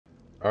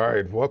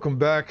Alright, welcome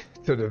back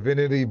to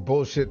Divinity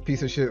bullshit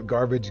piece of shit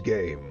garbage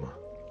game.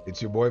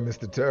 It's your boy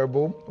Mr.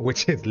 Terrible,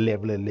 which is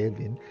level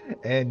 11,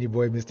 and your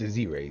boy Mr.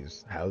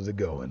 zRayzz. How's it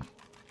going?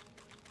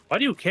 Why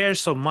do you care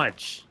so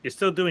much? You're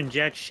still doing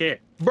jack shit.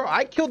 Bro,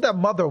 I killed that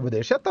mother over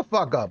there. Shut the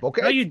fuck up,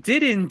 okay? No, you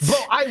didn't. Bro,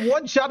 I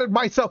one-shotted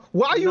myself.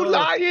 Why are you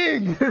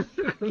lying?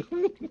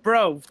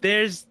 Bro,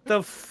 there's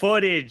the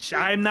footage.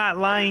 I'm not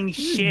lying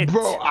shit.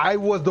 Bro, I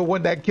was the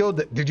one that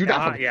killed it. Did you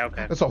not? Yeah,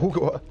 okay.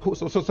 So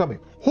so tell me,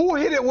 who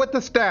hit it with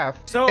the staff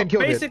and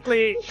killed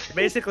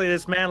basically,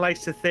 this man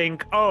likes to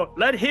think, oh,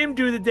 let him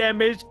do the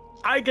damage.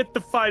 I get the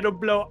final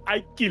blow.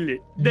 I kill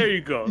it. There you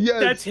go. Yes.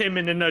 That's him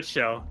in a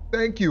nutshell.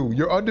 Thank you.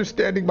 You're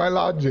understanding my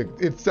logic.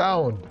 It's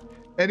sound.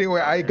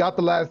 Anyway, I got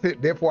the last hit,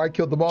 therefore I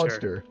killed the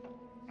monster.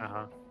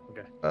 Sure.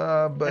 Okay.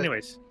 But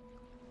anyways.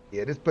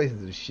 Yeah, this place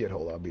is a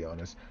shithole, I'll be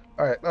honest.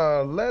 Alright,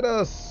 let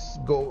us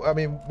go. I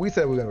mean, we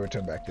said we are gonna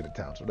return back to the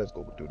town, so let's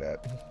go do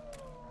that.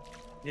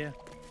 Yeah.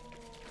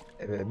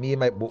 Me and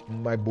my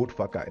boot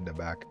fucker in the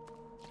back.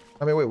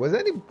 I mean, wait, was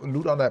there any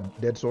loot on that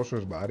dead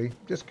sorcerer's body?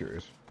 Just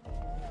curious.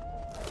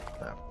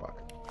 Ah,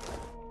 fuck.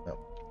 No.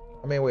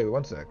 I mean, wait,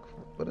 one sec.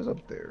 What is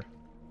up there?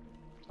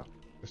 Oh,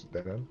 this is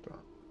dead end. Oh.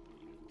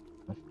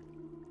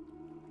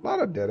 A lot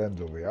of dead ends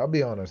over here. I'll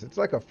be honest. It's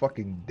like a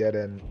fucking dead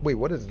end. Wait,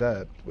 what is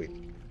that? Wait.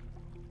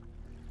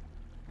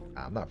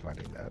 Nah, I'm not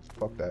finding that.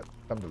 Fuck that.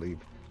 Time to leave.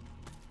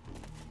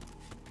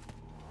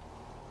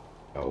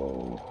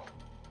 Oh.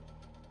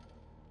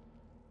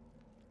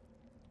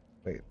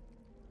 Wait.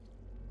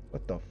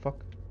 What the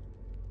fuck?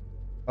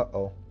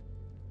 Uh-oh.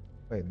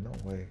 Wait, no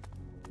way.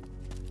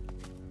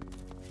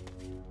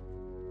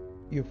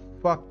 You're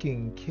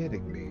fucking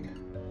kidding me.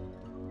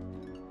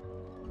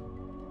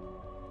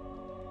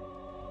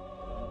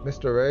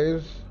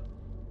 Mr.TerribleGamerLive?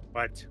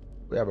 What?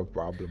 We have a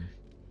problem.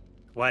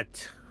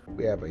 What?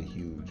 We have a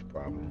huge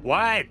problem.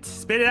 What?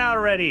 Spit it out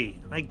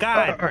already. My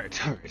God. All right.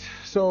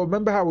 So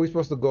remember how we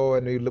supposed to go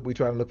and we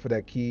try and look for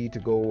that key to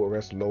go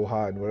arrest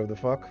Loha and whatever the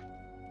fuck?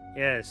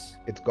 Yes.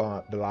 It's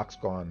gone. The lock's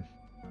gone.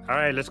 All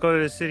right, let's go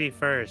to the city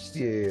first.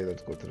 Yeah,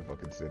 let's go to the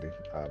fucking city.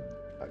 I'm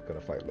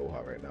gonna fight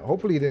Loha right now.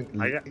 Hopefully he didn't.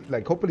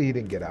 Hopefully he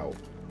didn't get out.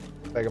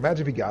 Like,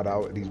 imagine if he got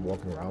out and he's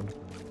walking around.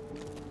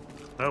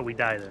 Oh, we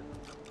die then.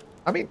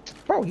 I mean,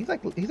 bro, he's a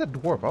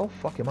dwarf. I'll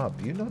fuck him up.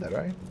 You know that,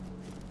 right?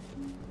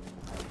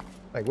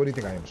 Like, what do you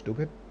think I am,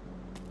 stupid?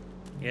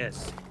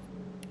 Yes.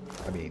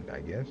 I mean, I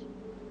guess.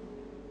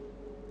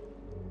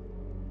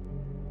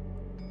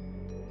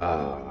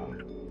 I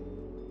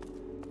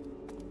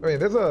mean,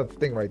 there's a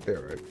thing right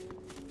there, right?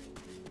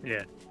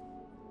 Yeah.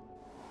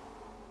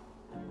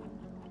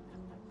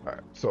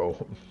 Alright,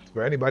 so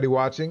for anybody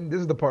watching, this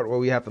is the part where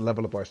we have to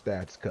level up our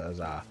stats, because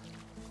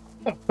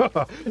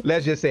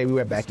let's just say we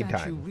went back in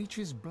time.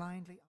 Reaches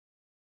blindly,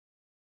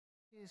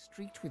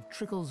 streaked with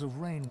trickles of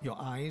rain. Your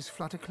eyes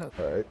flutter close.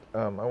 Alright,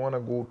 I want to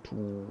go to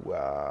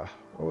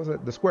what was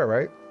it? The square,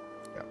 right?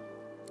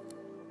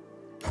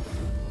 Yeah.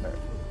 Alright.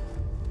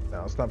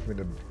 Now it's time for me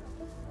to.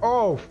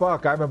 Oh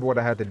fuck! I remember what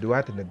I had to do. I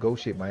had to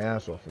negotiate my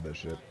ass off for this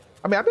shit.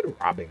 I mean, I've been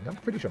robbing. I'm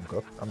pretty sure I'm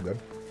cooked. I'm good.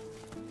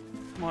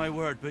 My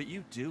word, but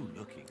you do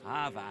looking.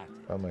 Have at it.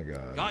 Oh my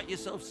god. Got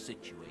yourself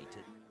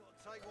situated.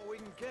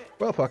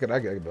 Well, fuck it. I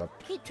get it up.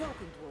 Keep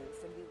talking,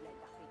 dwarf, and you let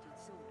that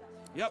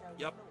bit in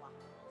Yep.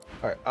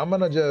 Alright, I'm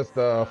gonna just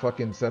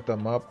fucking set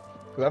them up.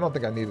 Because I don't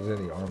think I needed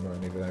any armor or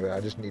anything like that. I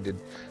just needed.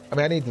 I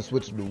mean, I need to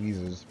switch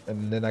Louise's.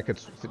 And then I could.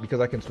 Because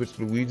I can switch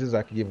Louise's,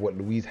 I can give what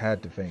Louise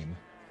had to Fane.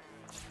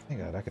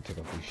 Thank God, I could take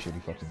off these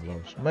shitty fucking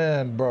gloves.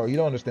 Man, bro, you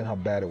don't understand how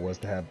bad it was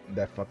to have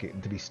that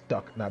fucking. To be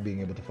stuck not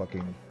being able to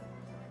fucking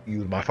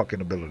use my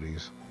fucking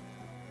abilities.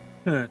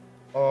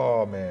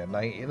 Oh man,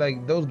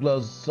 like those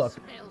gloves suck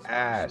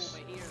ass.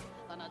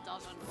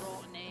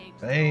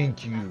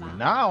 Thank you.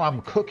 Now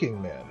I'm cooking,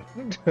 man.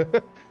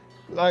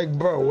 Like,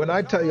 bro, when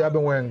I tell you I've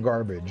been wearing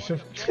garbage,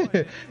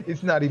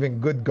 it's not even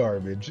good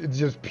garbage. It's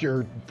just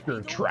pure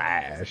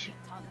trash.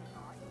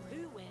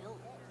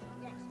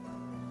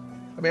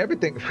 I mean,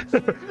 everything.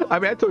 I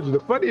mean, I told you the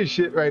funniest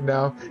shit right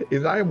now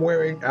is I am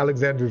wearing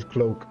Alexander's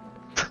cloak.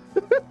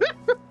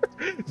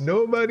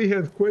 Nobody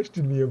has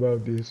questioned me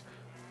about this.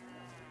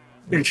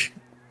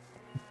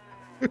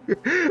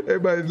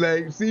 Everybody's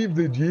like, seems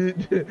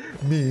legit.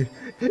 Me,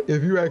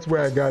 if you ask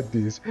where I got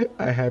this,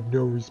 I have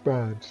no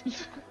response.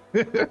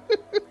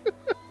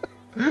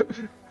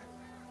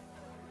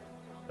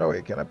 Oh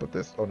wait, can I put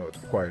this? Oh no, it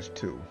requires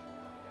 2.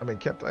 I mean,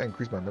 can't I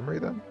increase my memory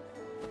then?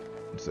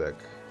 One sec.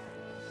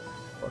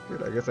 Fuck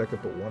it, I guess I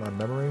could put 1 on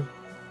memory.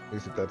 At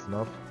least if that's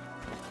enough.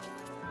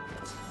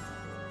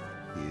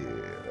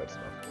 Yeah, that's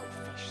enough.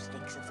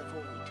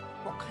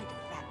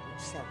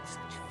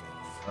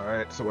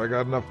 Alright, so I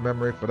got enough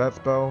memory for that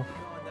spell.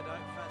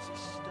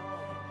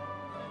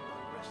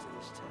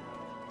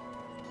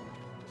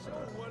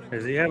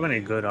 Does he have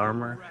any good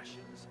armor?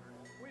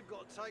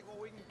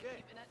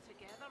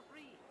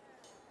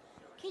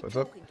 What's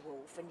up?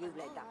 dwarf, and you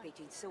let that bit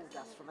in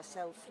sawdust from a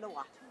cell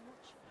floor.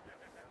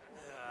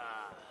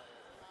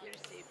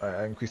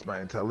 I increased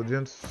my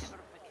intelligence.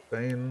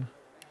 Bane.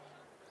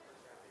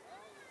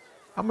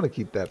 I'm gonna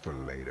keep that for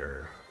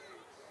later.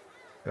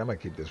 And I might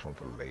keep this one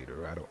for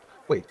later. I don't.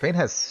 Wait, Fane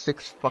has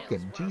 6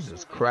 fucking.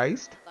 Jesus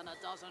Christ.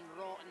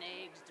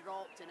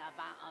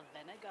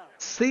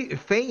 See,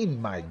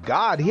 Fane, my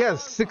God, he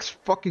has 6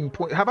 fucking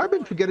points. Have I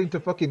been forgetting to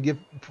fucking give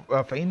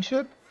Fane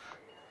shit?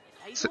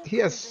 So he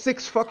has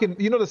 6 fucking.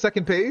 You know the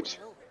second page?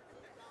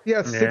 He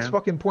has 6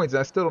 fucking points. And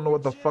I still don't know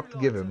what the fuck to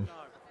give him.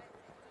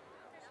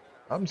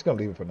 I'm just gonna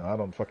leave it for now. I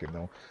don't fucking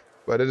know,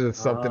 but it is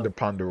something to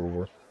ponder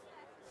over.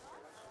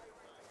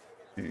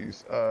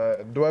 Jeez.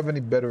 Do I have any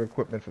better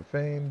equipment for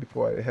Fane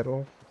before I head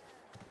off?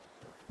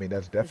 I mean,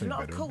 that's definitely There's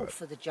not better. a call But...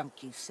 for the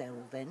junk you sell,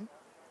 then.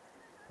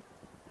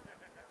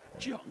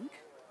 Junk?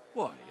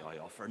 Why, I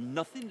offer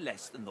nothing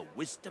less than the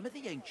wisdom of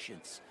the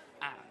ancients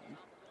and...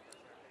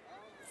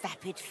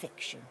 Vapid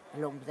fiction,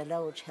 along with a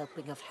large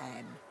helping of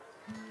ham.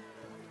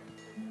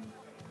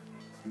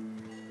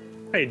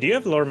 Hey, do you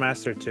have Lore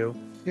Master too?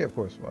 Yeah, of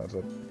course. What's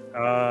up?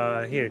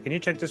 Here, can you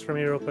check this for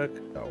me real quick?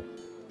 No.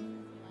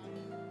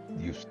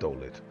 You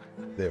stole it.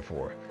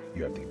 Therefore,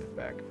 you have to give it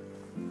back.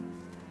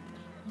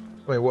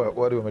 Wait, what?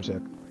 What do I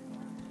check?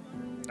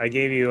 I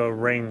gave you a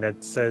ring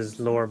that says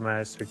Lore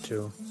Master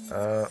 2.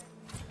 I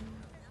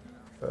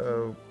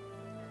mean,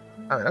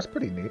 that's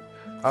pretty neat.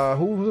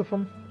 Who was it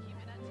from?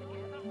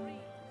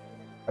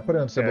 I put it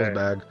in Sybil's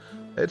bag.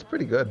 It's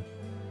pretty good.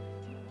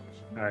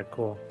 Alright,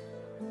 cool.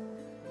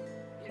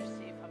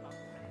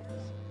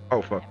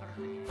 Oh, fuck.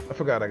 I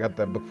forgot I got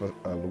that book for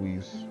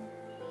Louise.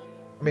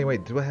 I mean,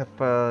 wait, do I have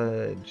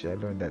fudge? I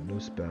learned that new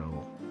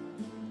spell.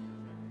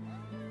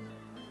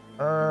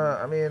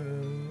 I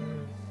mean...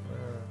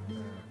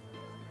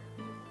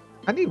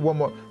 I need one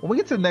more. When we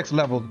get to the next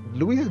level,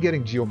 Louise is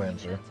getting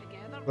Geomancer.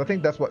 I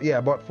think that's what... Yeah,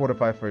 I bought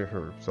Fortify for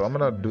her. So I'm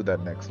gonna do that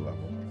next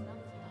level.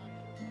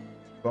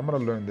 So I'm gonna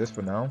learn this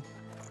for now.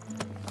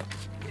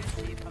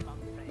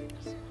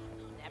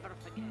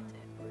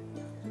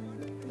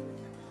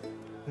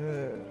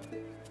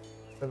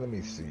 Let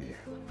me see.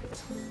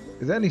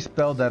 Is there any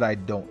spell that I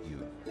don't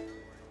use?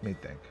 Let me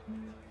think.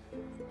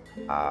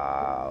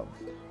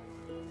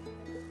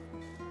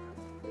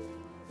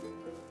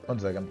 One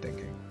sec, I'm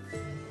thinking.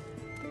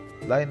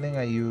 Lightning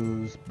I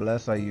use,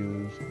 Bless I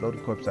use,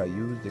 Bloated Corpse I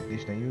use,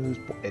 Depletion I use,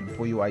 and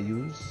Puyo I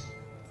use.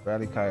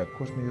 Rally Kai of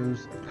course I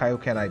use.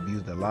 Kaioken I've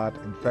used a lot.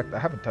 In fact, I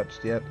haven't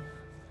touched yet.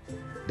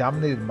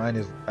 Dominated Mind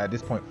is at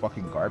this point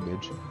fucking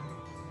garbage.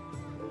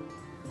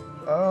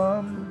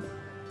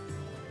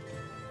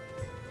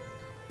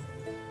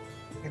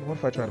 And what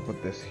if I try to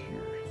put this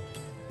here?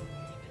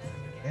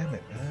 Damn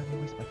it, man! I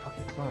waste my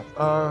fucking spots.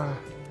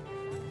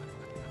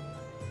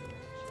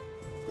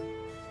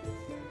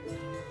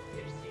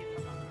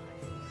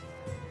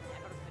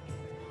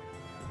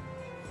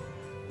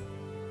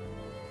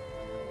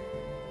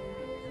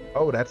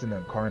 Oh, that's an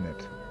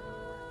incarnate.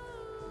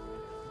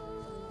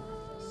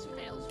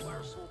 Smells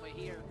worse over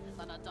here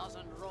than a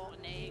dozen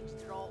rotten eggs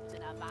dropped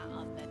in a vat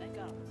of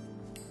vinegar.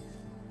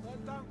 Then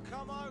don't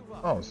come over.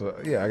 Oh, so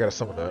yeah, I gotta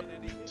summon that.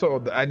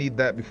 So I need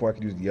that before I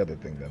can use the other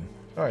thing then.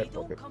 All right,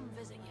 Don't okay. come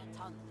visit your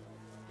ton.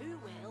 Who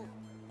will?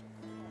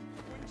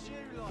 Would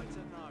you like to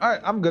know? All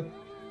right, I'm good.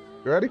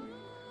 You ready?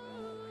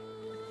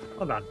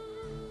 Hold on.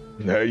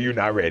 No, you're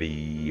not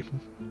ready.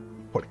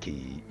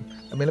 Porky.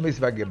 I mean, let me see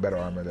if I can get better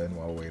armor then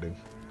while waiting.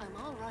 I'm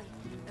alright,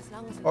 as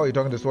long as Oh, you're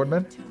talking to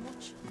Swordman? too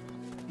much.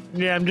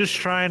 Yeah, I'm just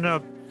trying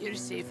to... You're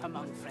safe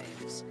among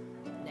friends.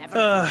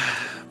 Never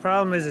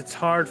Problem is, it's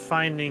hard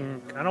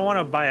finding... I don't want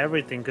to buy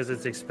everything because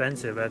it's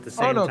expensive at the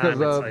same Oh no, time.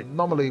 because It's like...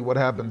 normally what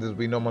happens is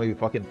we normally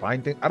fucking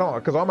find things. I don't,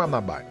 because armor I'm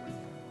not buying.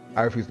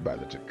 I refuse to buy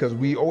that shit because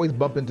we always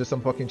bump into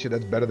some fucking shit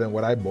that's better than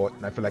what I bought,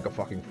 and I feel like a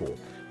fucking fool.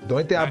 The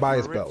only thing I buy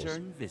is spells.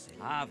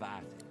 Have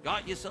at it.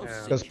 Got yourself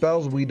The six.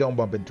 spells we don't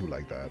bump into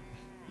like that.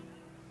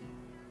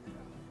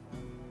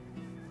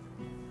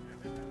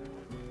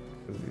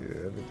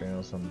 Yeah, everything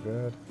else I'm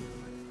good.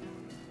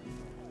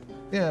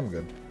 Yeah, I'm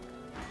good.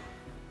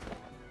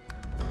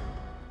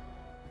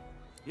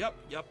 Yep.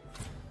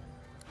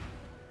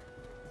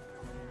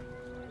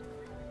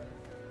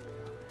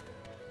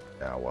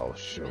 Now I'll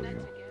show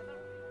you.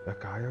 The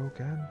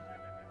Kaioken?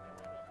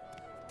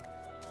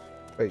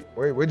 Wait,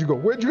 where'd you go?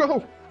 Where'd you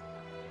go?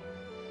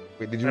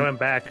 Wait, did you? I went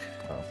back.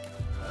 Oh.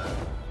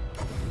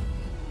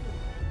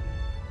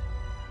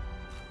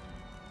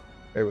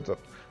 Hey, what's up?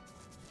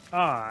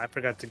 Ah, I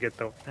forgot to get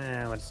the...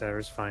 whatever,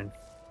 it's fine.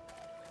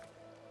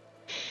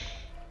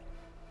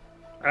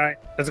 Alright,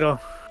 let's go.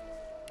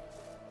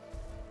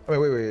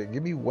 Wait.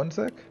 Give me 1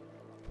 sec.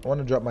 I want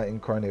to drop my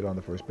incarnate on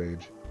the first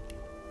page.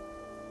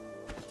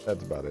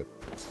 That's about it.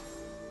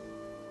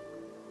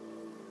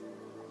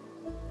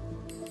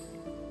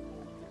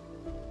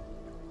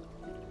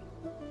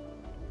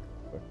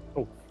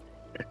 Oh.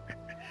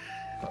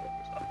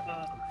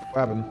 What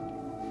happened?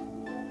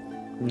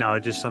 No,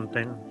 just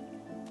something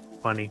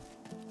funny.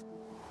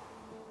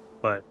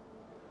 But...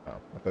 Oh,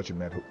 I thought you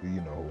meant who,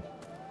 you know who.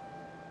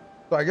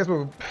 So I guess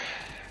we're...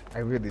 I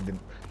really didn't...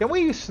 Can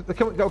we...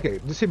 Okay,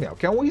 just hear me out.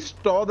 Can we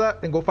stall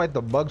that and go fight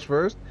the bugs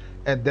first?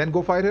 And then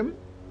go fight him?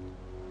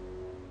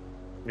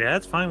 yeah,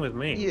 that's fine with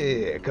me.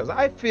 Yeah, because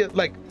I feel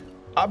like...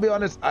 I'll be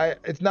honest.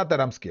 It's not that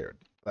I'm scared.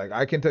 Like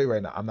I can tell you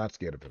right now, I'm not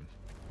scared of him.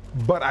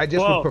 But I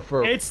just would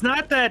prefer. It's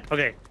not that.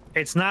 Okay,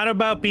 it's not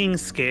about being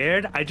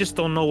scared. I just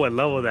don't know what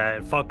level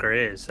that fucker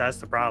is. That's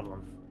the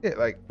problem. Yeah,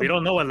 like we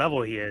don't know what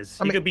level he is.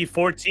 He could be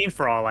 14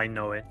 for all I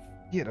know it.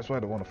 Yeah, that's why I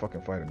don't want to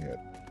fucking fight him yet.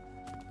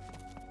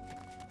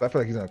 I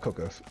feel like he's gonna cook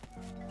us.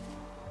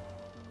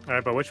 All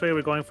right, but which way are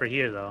we going for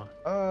here, though?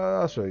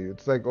 I'll show you.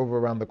 It's like over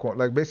around the corner.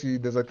 Like basically,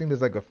 I think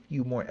there's like a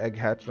few more egg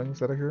hatchlings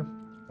that are here.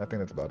 I think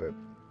that's about it.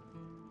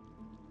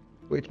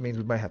 Which means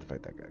we might have to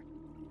fight that guy.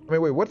 I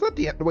mean, wait, what's at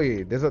the end?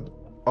 Wait, there's a.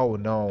 Oh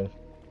no.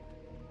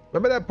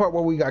 Remember that part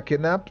where we got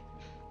kidnapped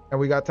and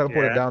we got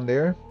teleported down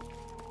there?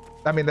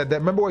 I mean, that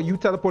remember where you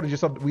teleported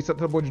yourself? We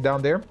teleported you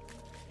down there.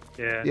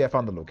 Yeah. Yeah, I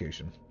found the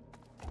location.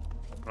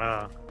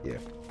 Wow. Yeah.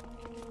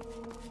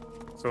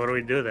 So what do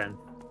we do then?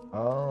 I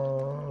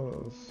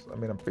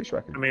mean, I'm pretty sure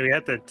I can. I mean, we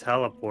have to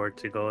teleport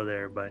to go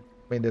there, but.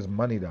 I mean, there's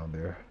money down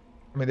there.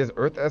 I mean, there's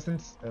Earth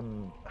essence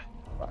and.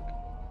 Fuck.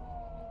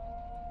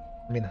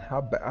 I mean,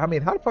 how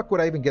the fuck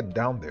would I even get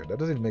down there? That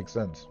doesn't even make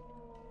sense.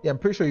 Yeah, I'm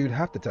pretty sure you'd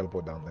have to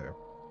teleport down there.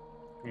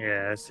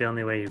 Yeah, that's the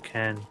only way you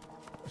can.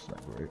 That's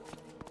not great.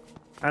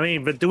 I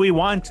mean, but do we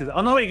want to?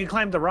 Oh no, you can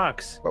climb the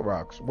rocks. What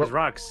rocks? There's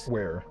rocks.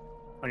 Where?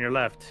 On your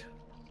left.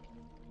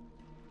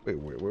 Wait,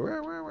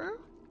 where?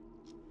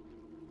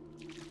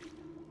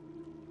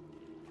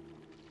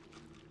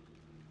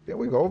 Can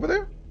we go over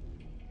there?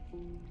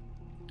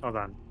 Hold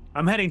on.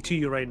 I'm heading to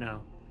you right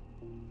now.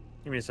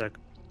 Give me a sec.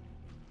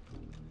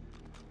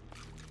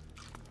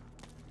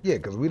 Yeah,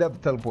 because we'd have to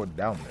teleport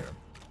down there.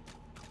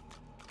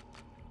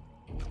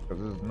 Because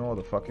there's no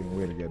other fucking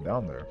way to get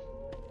down there.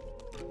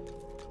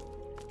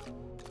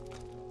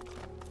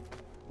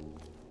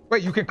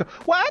 Wait, you can...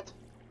 What?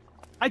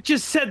 I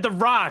just said the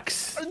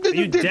rocks. Are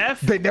you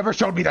deaf? They never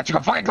showed me that you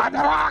can fucking climb the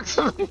rocks.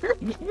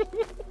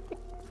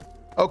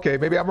 Okay,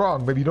 maybe I'm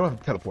wrong. Maybe you don't have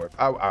to teleport.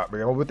 I'm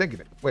overthinking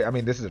it. Wait, I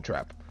mean, this is a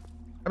trap.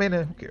 I mean,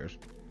 who cares?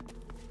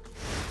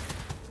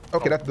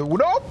 Okay, that's the...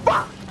 No!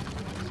 Fuck!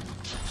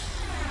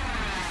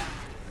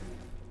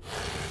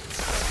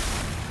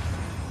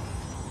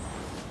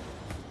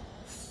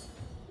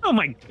 Oh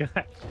my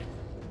god.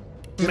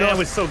 Man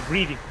was so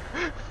greedy.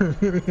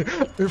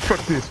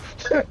 Fuck this.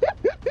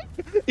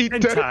 Eat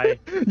hentai.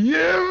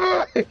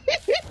 Yeah,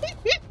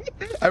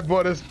 I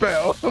bought a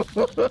spell.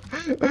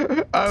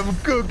 I'm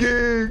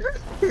cooking.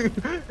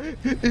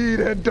 Eat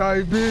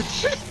hentai,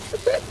 bitch.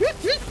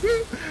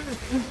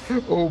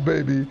 Oh,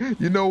 baby.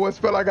 You know what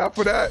spell I got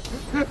for that?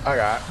 I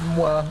got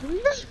moi.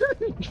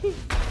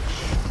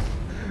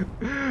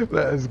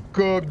 Let's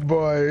cook,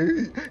 boy.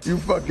 You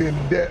fucking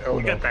dead. Oh,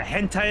 you got the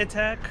hentai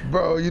attack?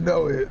 Bro, you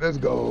know it. Let's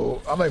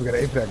go. I'm not even gonna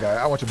aim for that guy.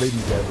 I want your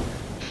babies dead.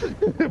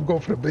 I'm going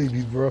for the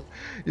babies, bro.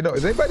 You know,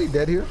 is anybody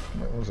dead here?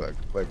 One sec.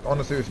 Like, on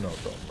a serious note,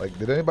 though. Like,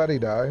 did anybody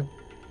die?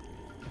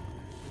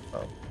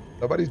 Oh,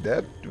 nobody's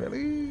dead?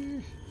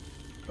 Really?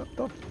 What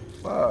the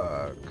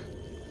fuck?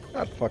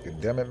 God fucking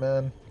damn it,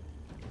 man.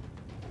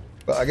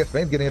 Well, I guess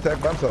Fane's getting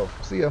attacked by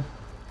himself. See ya.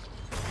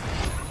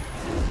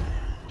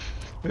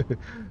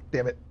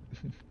 Damn it.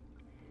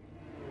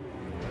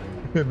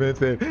 Man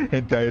said,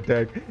 hentai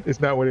attack. It's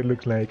not what it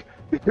looks like.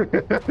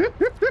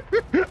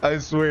 I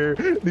swear,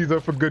 these are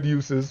for good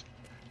uses.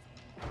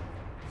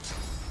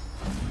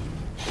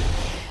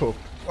 Oh,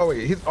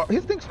 wait,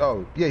 his thing's...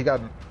 Oh, yeah, he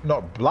got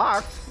not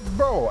blocked.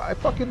 Bro, I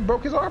fucking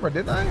broke his armor,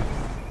 didn't I?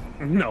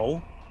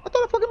 No. I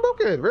thought I fucking broke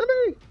it.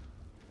 Really?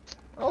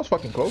 I was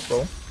fucking close,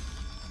 though.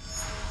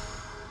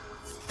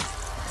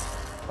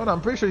 Oh, no, I'm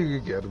pretty sure you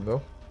could get him,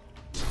 though.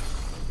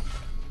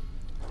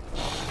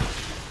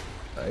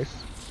 Nice.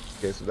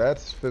 Okay, so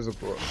that's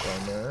physical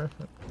on there.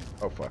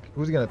 Oh fuck.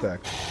 Who's he gonna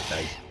attack?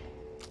 Nice.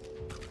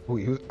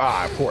 Who's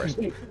of course.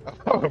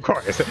 Oh, of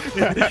course.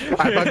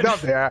 I fucked up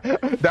there.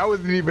 That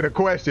wasn't even a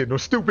question. No,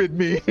 stupid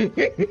me.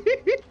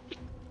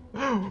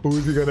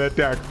 Who's he gonna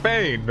attack?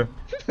 Fane.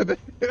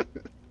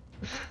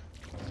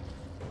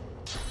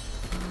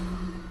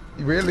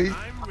 Really?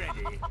 I'm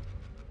ready.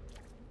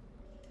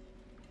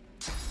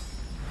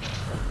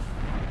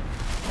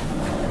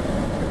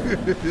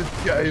 This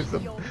guy is a...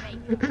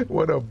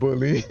 What a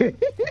bully.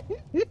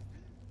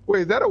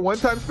 Wait, is that a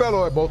one-time spell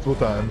or multiple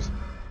times?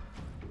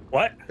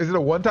 What? Is it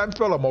a one-time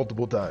spell or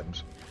multiple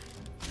times?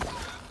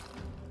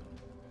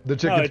 The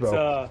chicken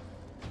spell.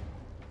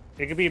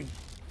 It could be...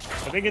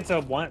 I think it's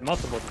a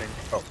multiple thing.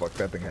 Oh, fuck,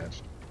 that thing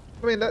hatched.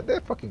 I mean, they're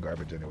fucking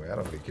garbage anyway. I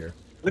don't really care.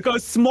 Look how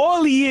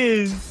small he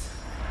is!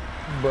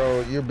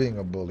 Bro, you're being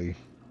a bully.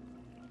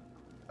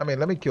 I mean,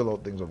 let me kill those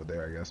things over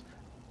there, I guess.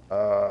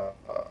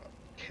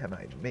 Can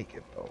I make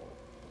it, though?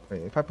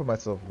 Wait, if I put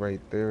myself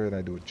right there and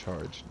I do a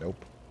charge,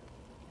 nope.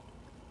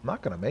 I'm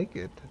not gonna make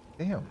it.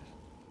 Damn.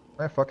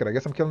 Man, fuck it. I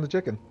guess I'm killing the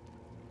chicken.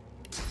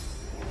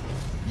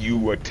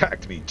 You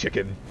attacked me,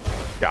 chicken.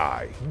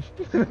 Die.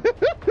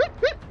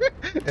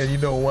 And you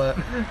know what?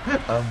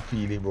 I'm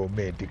feeling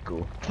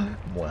romantical.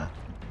 Mwah.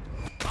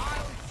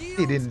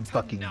 He didn't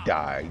fucking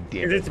die,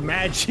 damn it. It's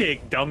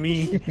magic,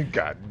 dummy.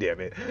 God damn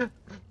it.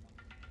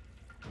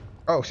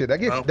 Oh shit,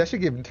 that should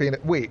give Fane...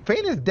 Wait,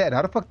 Fane is dead.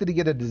 How the fuck did he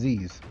get a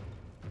disease?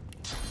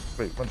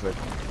 Wait, one sec.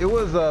 It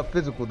was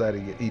physical that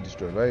he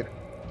destroyed, right?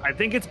 I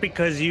think it's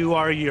because you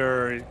are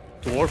your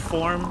dwarf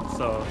form,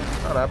 so.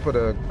 Oh, I put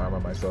a armor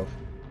myself.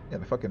 Yeah,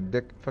 the fucking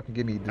dick fucking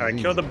give me disease. Alright,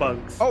 kill the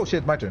bugs. Oh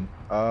shit, my turn.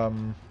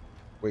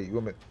 Wait, you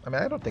want me? I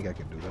mean, I don't think I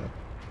can do that.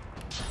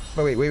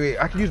 But wait.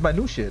 I can use my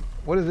new shit.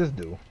 What does this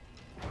do?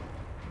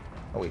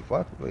 Oh wait,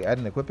 fuck. Wait, I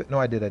didn't equip it. No,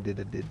 I did. I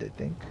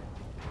think.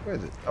 Where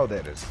is it? Oh,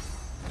 there it is.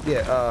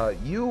 Yeah.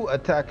 You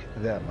attack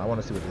them. I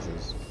want to see what this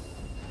is.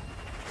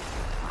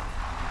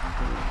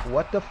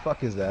 What the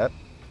fuck is that?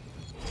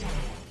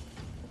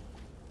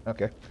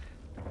 Okay.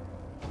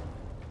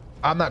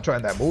 I'm not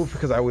trying that move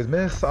because I always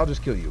miss. I'll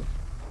just kill you.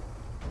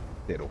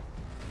 Diddle.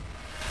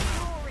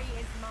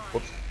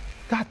 Whoops.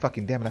 God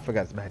fucking damn it, I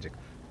forgot it's magic.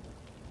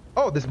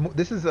 Oh,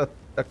 this is a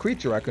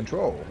creature I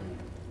control.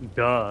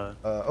 Duh.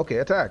 Okay,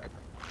 attack.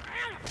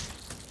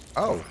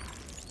 Oh.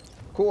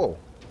 Cool.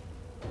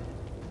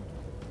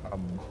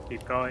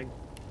 Keep going.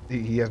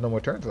 He has no more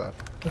turns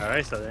left.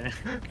 Alright, so then.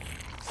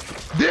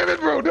 Damn it,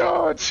 bro,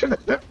 dodge!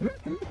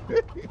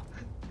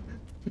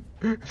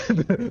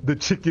 The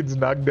chicken's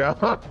knocked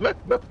down.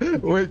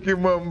 Wake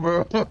him up,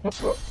 bro.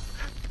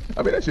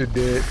 I mean, that shit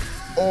dead.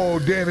 Oh,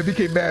 damn, it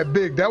became mad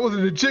big. That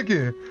wasn't a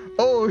chicken.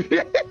 Oh,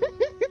 yeah.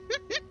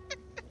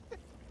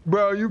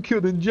 Bro, you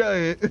killed a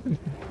giant.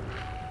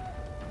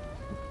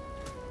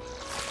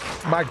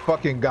 My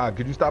fucking God,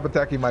 could you stop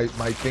attacking my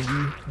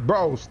thingy?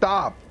 Bro,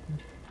 stop.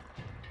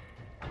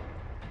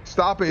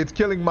 Stop it. It's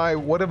killing my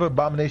whatever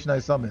abomination I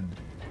summoned.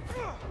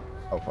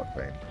 Oh, fuck,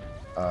 Fane.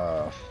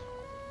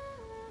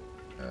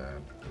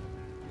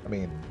 I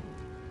mean...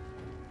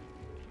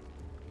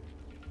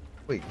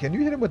 Wait, can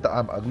you hit him with the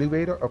I'm ugly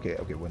radar? Okay,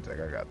 one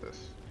sec, I got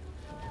this.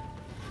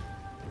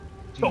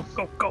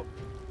 Jeez. Go.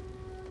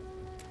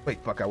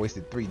 Wait, fuck, I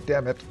wasted 3,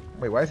 damn it.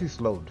 Wait, why is he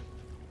slowed?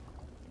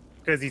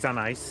 Because he's on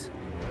ice.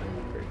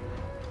 Okay.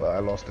 Well, I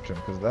lost the trim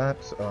because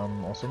that's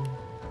awesome.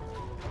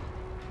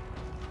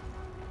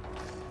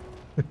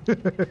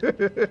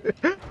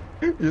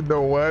 You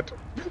know what?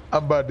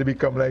 I'm about to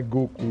become like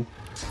Goku.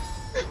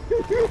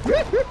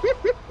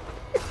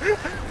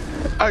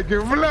 I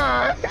can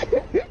fly!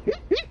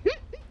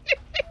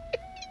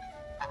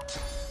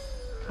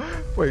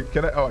 Wait,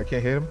 can I? Oh, I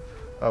can't hit him?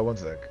 One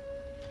sec.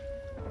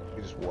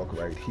 You just walk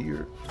right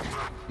here.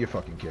 You're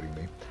fucking kidding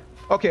me.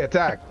 Okay,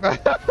 attack.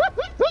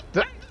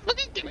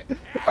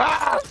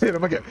 Ah! Hit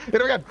him again.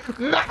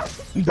 No!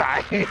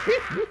 Die.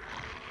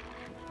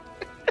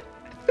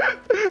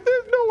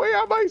 There's no way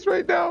I'm ice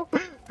right now.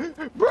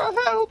 Bro,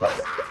 help.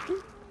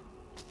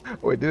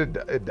 Wait, did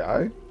it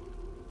die?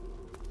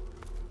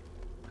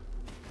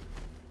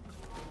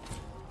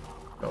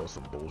 That was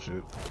some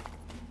bullshit.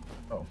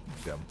 Oh,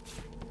 damn.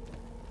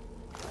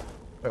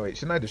 Wait,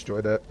 shouldn't I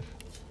destroy that?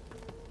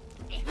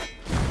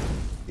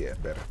 Yeah,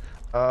 better.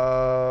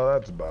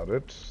 That's about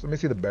it. Let me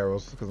see the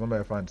barrels, because I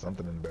might find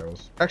something in the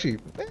barrels. Actually,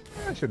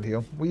 I shouldn't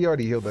heal. We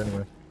already healed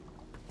anyway.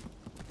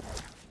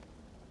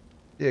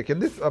 Yeah, can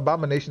this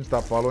abomination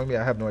stop following me?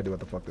 I have no idea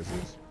what the fuck this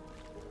is.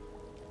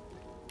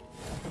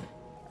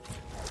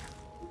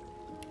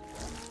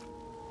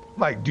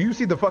 Like, do you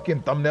see the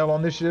fucking thumbnail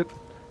on this shit?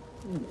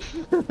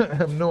 I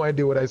have no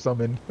idea what I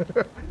summoned.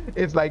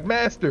 It's like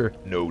master.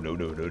 No.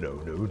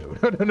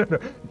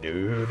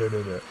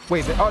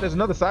 Wait, oh, there's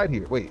another side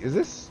here. Wait, is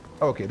this?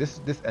 Oh, okay, this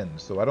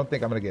ends, so I don't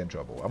think I'm gonna get in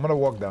trouble. I'm gonna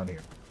walk down here.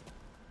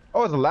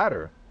 Oh, it's a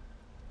ladder.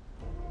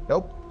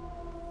 Nope.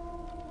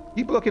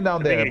 Keep looking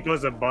down there. I think it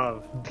goes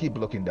above. Keep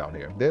looking down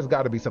here. There's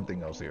got to be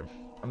something else here.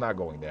 I'm not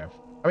going there.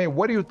 I mean,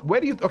 where do you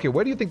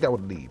think that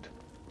would lead?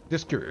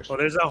 Just curious. Well,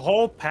 there's a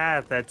whole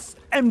path that's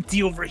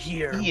empty over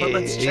here. Yeah, but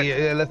let's check.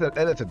 Yeah,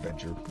 let's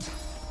adventure.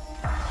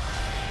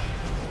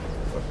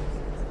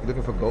 You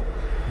looking for gold?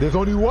 There's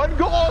only one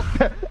ghost,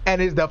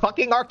 and it's the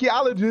fucking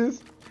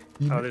archaeologist.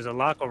 Oh, there's a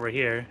lock over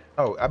here.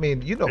 Oh, I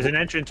mean, you know. There's an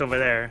entrance over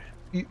there.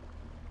 You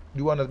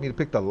want me to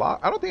pick the lock?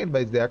 I don't think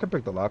anybody's there. I can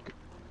pick the lock.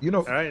 You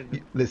know. All right,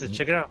 listen. let's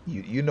check it out.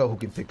 You know who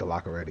can pick the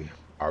lock already?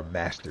 Our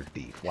master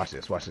thief. Watch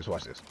this.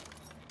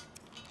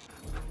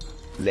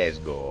 Let's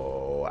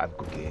go. I'm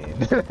cooking.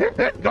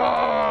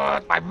 Oh,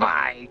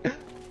 bye.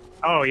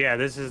 Oh yeah,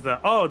 this is the.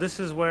 Oh, this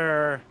is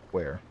where.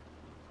 Where?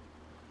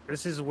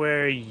 This is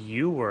where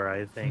you were,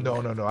 I think.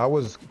 No. I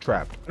was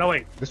trapped. No,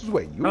 wait. This is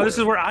where you were. No, this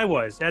is where I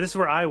was. Yeah, this is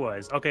where I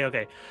was.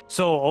 Okay.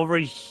 So over,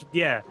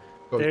 yeah.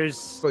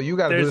 So you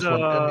gotta do this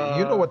one. I mean,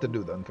 you know what to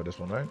do then for this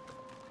one, right?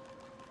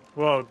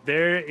 Well,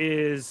 there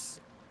is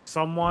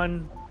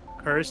someone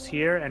cursed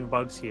here and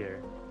bugs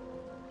here.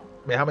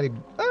 I mean, how many?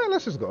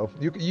 Let's just go.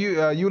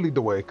 You lead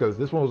the way because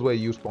this one was where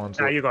you spawned.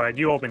 So. Nah, you go ahead.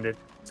 You opened it,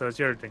 so it's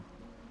your thing.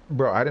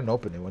 Bro, I didn't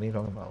open it. What are you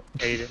talking about?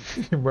 Yeah, you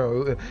did.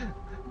 Bro.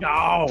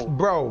 No.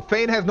 Bro,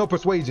 Fane has no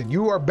persuasion.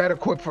 You are better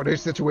equipped for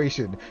this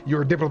situation.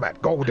 You're a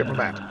diplomat. Go,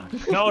 diplomat.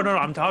 No.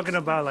 I'm talking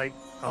about like.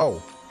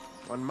 Oh.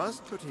 One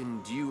must put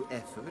in due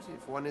effort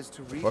if one is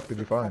to reach What did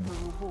you find?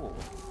 reward.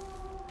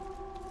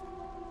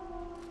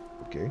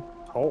 Okay.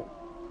 Oh.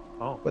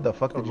 Where the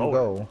fuck did you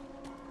go?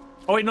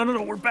 Oh wait, no.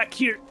 We're back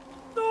here.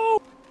 No.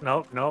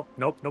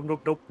 Nope.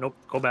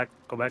 Go back.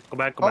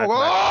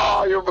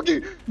 Oh, you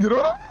fucking. You know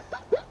what?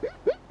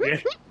 Yeah.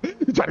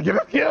 You trying to get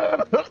him?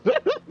 Yeah.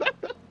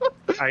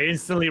 I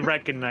instantly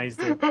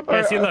recognized it.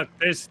 Yeah, see, look,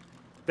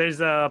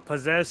 there's a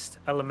possessed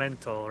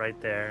elemental right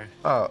there.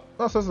 Oh,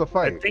 so this is a I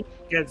fight. think,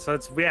 yeah, so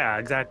it's, yeah,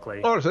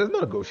 exactly. Oh, so there's no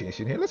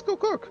negotiation here. Let's go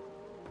cook.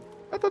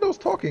 I thought there was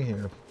talking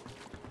here.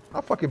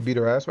 I'll fucking beat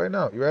her ass right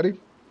now. You ready?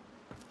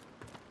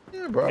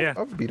 Yeah, bro. Yeah.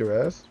 I'll beat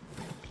her ass.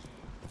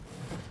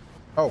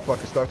 Oh,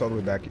 fuck. It starts all the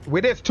way back.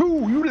 Wait, there's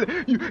two.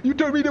 You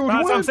told me there was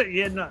That's what one. I'm saying.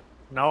 Yeah,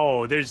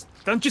 no, there's.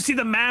 Don't you see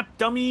the map,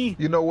 dummy?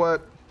 You know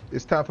what?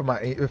 It's time for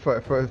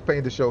for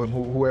Fane to show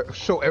him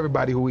show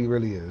everybody who he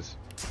really is.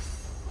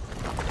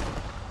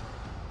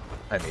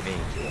 I mean,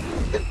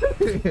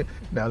 Angel.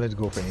 Now let's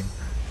go, Fane.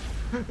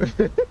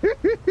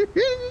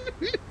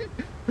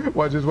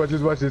 Watch this, watch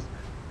this, watch this.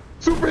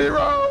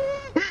 Superhero!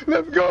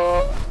 Let's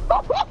go!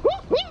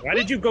 Why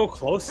did you go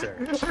closer?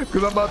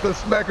 Because I'm about to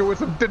smack her with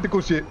some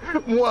tentacle shit.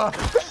 Mwah.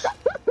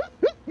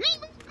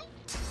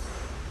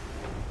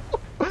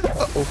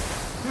 Uh-oh.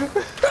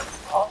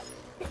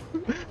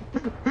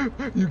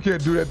 You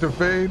can't do that to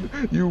Fane,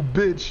 you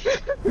bitch.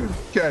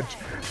 Catch.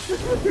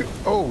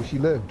 Oh, she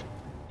lived.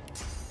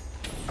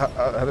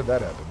 How did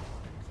that happen?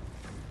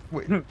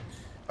 Wait.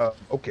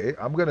 Okay,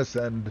 I'm gonna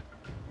send.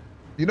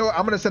 You know what?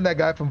 I'm gonna send that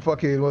guy from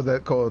fucking, what's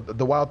that called?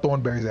 The Wild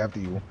Thornberries after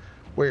you.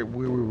 Where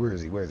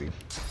is he? Where is he?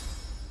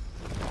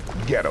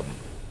 Get him.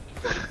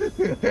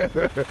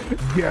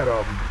 Get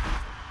him.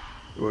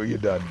 Well, you're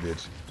done,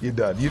 bitch. You're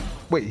done.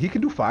 Wait, he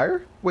can do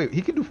fire? Wait,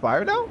 he can do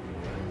fire now?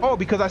 Oh,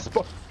 because I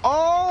spawn.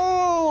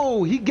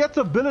 Oh, he gets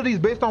abilities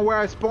based on where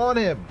I spawn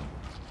him.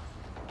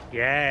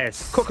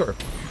 Yes. Cook her.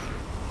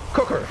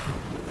 Cook her.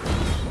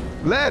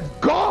 Let's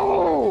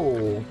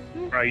go.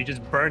 Bro, you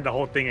just burned the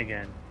whole thing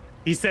again.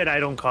 He said I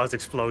don't cause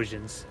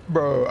explosions.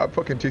 Bro, I'm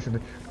fucking chasing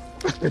it.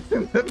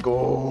 Let's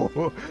go.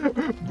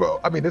 Bro,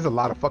 I mean, there's a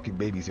lot of fucking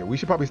babies here. We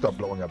should probably start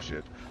blowing up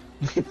shit.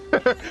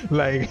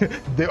 Like,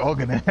 they're all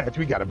gonna hatch.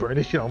 We gotta burn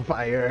this shit on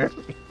fire.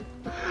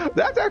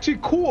 That's actually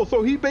cool.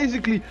 So he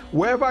basically,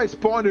 wherever I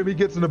spawn him, he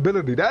gets an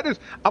ability. That is,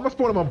 I'm gonna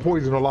spawn him on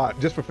poison a lot,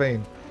 just for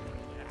Fane.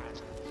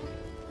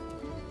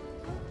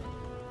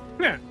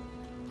 Yeah.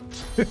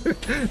 Nah,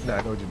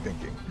 I know what you're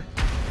thinking.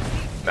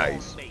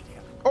 Nice.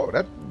 Oh,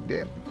 that's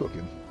damn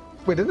cooking.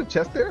 Wait, there's a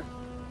chest there?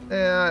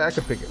 Yeah, I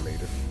can pick it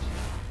later.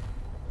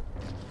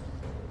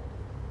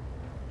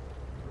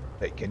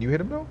 Hey, can you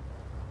hit him though?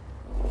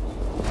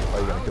 Oh,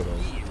 you gonna kill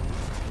him?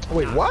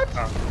 Wait, what?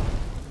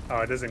 Oh,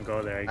 it doesn't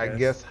go there, I guess. I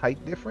guess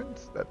height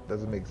difference? That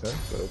doesn't make sense,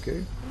 but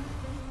okay.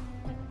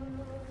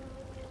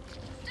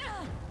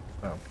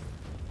 Oh.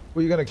 Who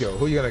are you gonna kill?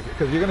 Who are you gonna kill?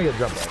 Because you're gonna get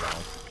jumped right now,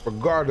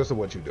 regardless of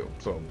what you do.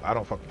 So I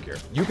don't fucking care.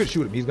 You can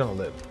shoot him. He's gonna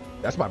live.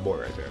 That's my boy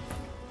right there.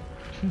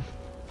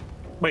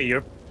 Wait,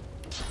 you're...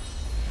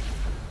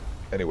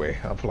 Anyway,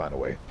 I'm flying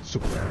away.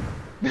 Superman.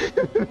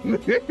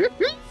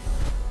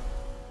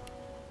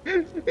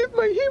 It's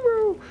my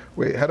hero.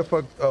 Wait, how the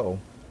fuck? Oh,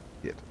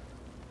 shit.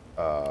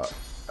 I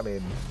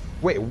mean,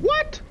 wait,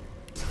 what?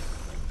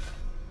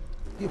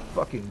 You're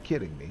fucking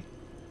kidding me.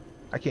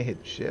 I can't hit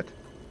shit.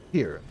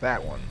 Here,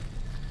 that one.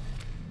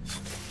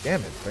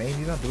 Damn it, Fane,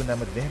 you're not doing that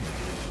much damage.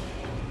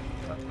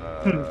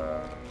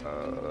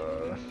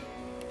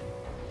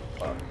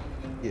 Fuck.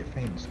 Yeah,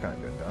 Fane's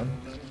kind of done.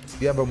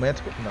 You have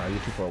romantic? No, you're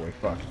too far away.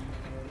 Fuck.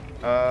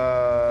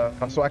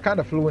 So I kind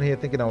of flew in here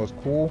thinking I was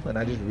cool, and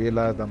I just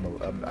realized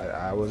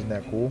I wasn't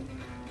that cool.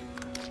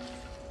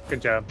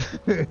 Good job.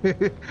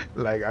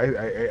 Like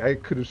I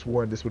could have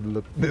sworn this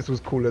was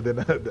cooler than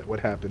what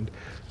happened.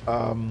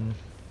 I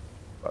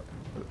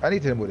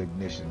need to hit him with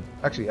ignition.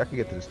 Actually, I can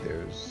get to the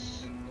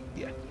stairs.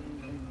 Yeah,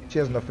 she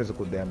has enough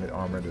physical damage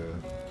armor to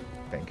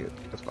tank it.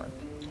 That's fine.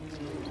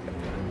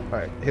 All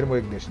right, hit him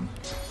with ignition.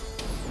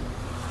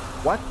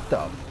 What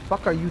the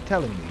fuck are you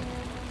telling me?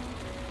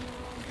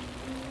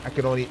 I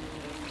can only...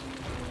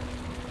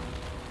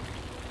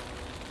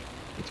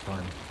 It's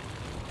fine.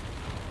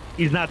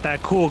 He's not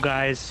that cool,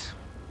 guys.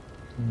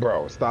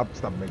 Bro, stop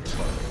making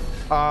fun of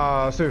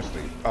me.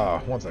 Seriously.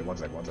 One sec.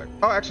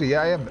 Oh, actually,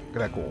 yeah, I am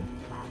that cool.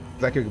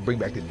 Cause I could bring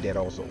back the dead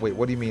also. Wait,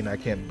 what do you mean I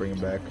can't bring him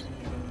back?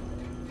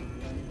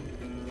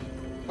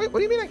 Wait, what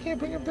do you mean I can't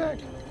bring him back?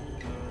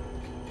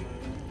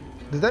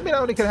 Does that mean I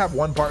only can have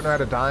one partner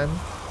at a time?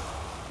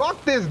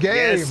 Fuck this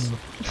game! Yes.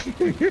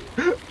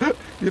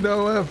 You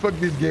know what? Fuck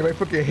this game. I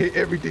fucking hate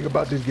everything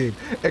about this game.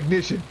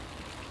 Ignition.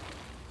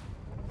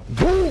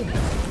 Boom!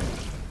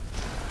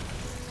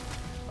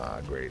 Ah,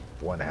 great.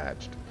 One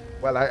hatched.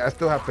 Well, I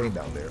still have Fane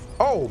down there.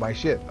 Oh, my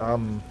shit.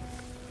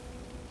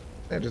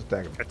 Yeah, just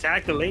attack him.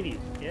 Attack the lady.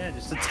 Yeah,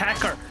 just attack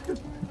her.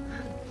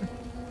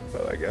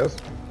 Well, I guess.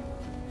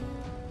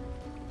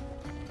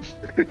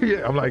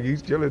 Yeah, I'm like,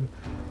 he's chilling.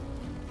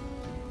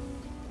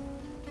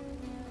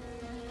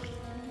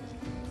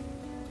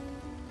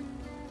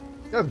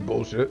 That's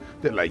bullshit.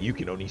 They're like, you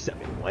can only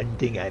summon one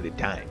thing at a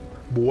time.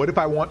 But what if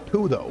I want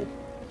two, though?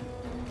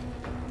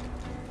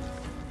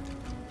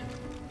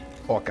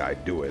 Hawkeye,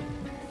 do it.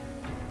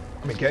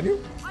 I mean, can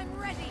you? I'm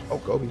ready. Oh,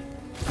 Kobe.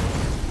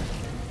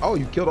 Oh,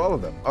 you killed all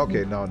of them.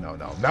 Okay, no.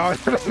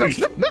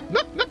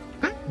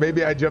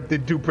 Maybe I jumped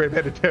in too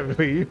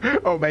premeditatively.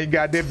 Oh my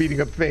god, they're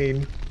beating up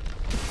Thane.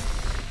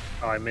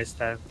 Oh, I missed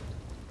that.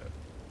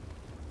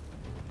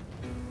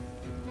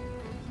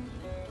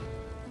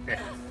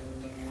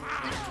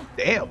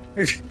 Damn.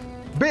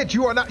 Bitch,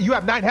 you are not. You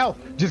have 9 health.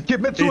 Just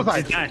commit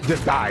suicide.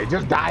 Just die.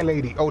 Just die,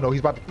 lady. Oh no, he's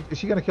about to. Is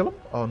she gonna kill him?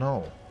 Oh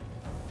no.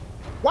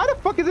 Why the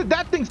fuck is it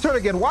that thing's turn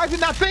again? Why is it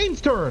not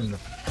Thane's turn?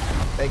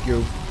 Thank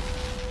you.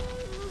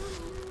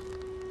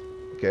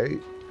 Okay.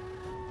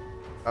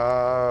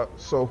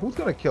 So who's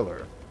gonna kill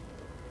her?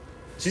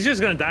 She's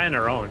just gonna die on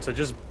her own. So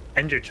just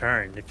end your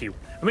turn if you.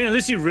 I mean,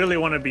 unless you really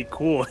want to be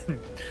cool and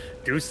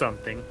do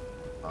something.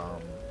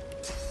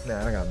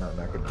 Nah, I got nothing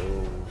I can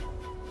do.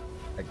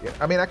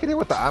 I mean, I can hit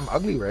with the I'm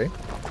ugly ray.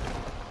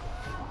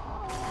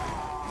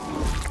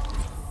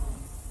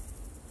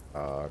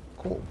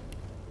 Cool.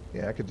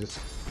 Yeah, I could just.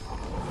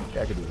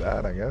 Yeah, I could do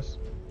that, I guess.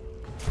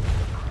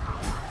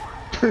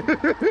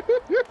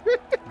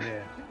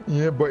 Yeah.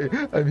 Yeah, boy.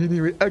 I'm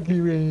hitting with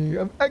ugly ray.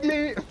 I'm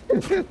ugly.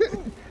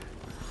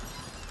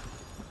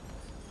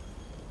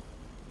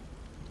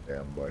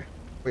 Damn, boy.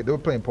 Wait, they were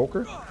playing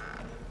poker?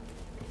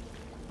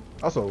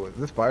 Also, is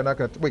this fire not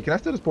gonna... Wait, can I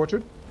steal this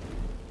portrait?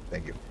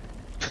 Thank you.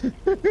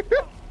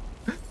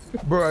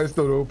 Bro, I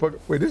still don't fuck...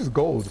 Wait, this is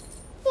gold.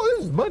 Oh,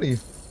 this is money.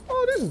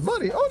 Oh, this is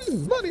money. Oh, this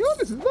is money. Oh,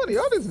 this is money.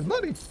 Oh, this is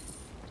money.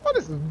 Oh,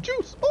 this is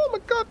juice. Oh, my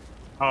God.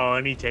 Oh,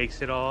 and he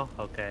takes it all?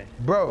 Okay.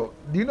 Bro,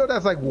 do you know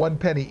that's like 1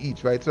 penny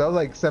each, right? So that was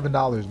like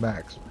 $7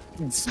 max.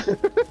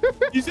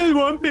 You said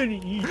 1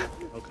 penny each.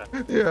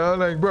 Okay. Yeah, I'm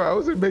like, bro, I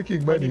wasn't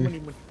making money.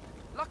 Money.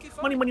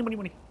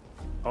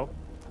 Oh.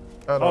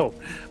 Oh, no. Oh,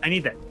 I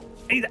need that.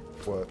 I need that.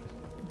 What?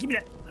 Give me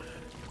that.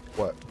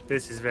 What?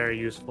 This is very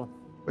useful.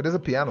 Wait, there's a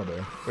piano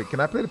there. Wait, can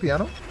I play the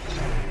piano?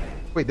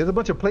 Wait, there's a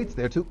bunch of plates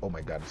there too. Oh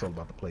my god, it's all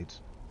about the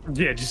plates.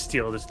 Yeah, just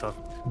steal this stuff.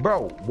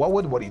 Bro,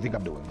 what do you think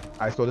I'm doing?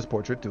 I stole this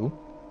portrait too.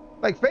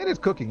 Like, Fane is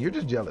cooking. You're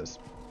just jealous.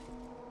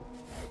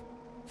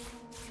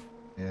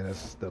 Yeah,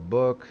 that's the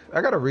book.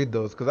 I gotta read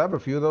those because I have a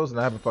few of those and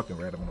I haven't fucking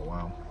read them in a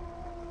while.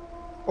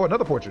 Oh,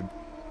 another portrait.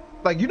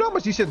 Like, you know how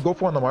much these shits go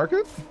for on the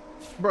market?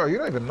 Bro, you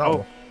don't even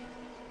know. Oh.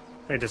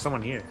 Wait, there's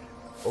someone here.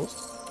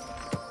 Ghost?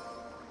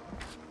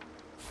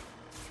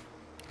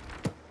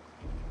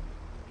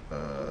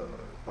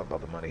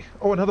 About the money.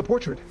 Oh, another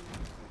portrait.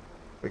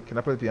 Wait, can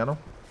I play the piano?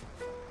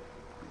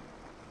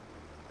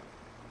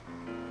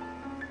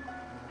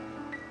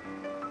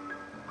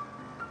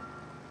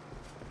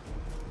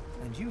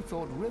 And you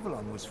thought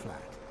Rivellon was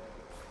flat.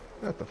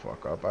 Shut the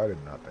fuck up. I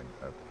did not think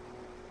that.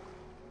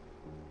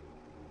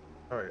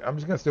 Alright, I'm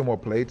just gonna steal more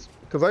plates.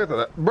 Because I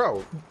thought,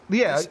 bro,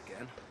 yeah.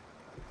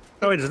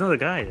 Oh, wait, there's another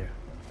guy here.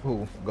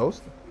 Who?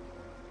 Ghost?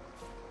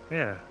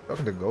 Yeah.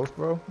 Talking to Ghost,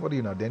 bro? What do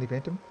you know? Danny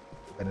Phantom?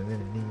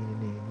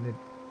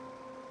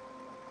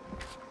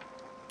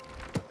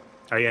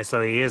 Oh, yeah,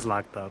 so he is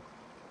locked up.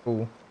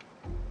 Who?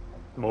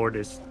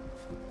 Mortis.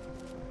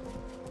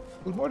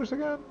 Who's Mortis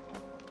again?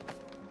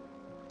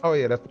 Oh,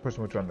 yeah, that's the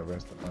person we're trying to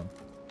arrest.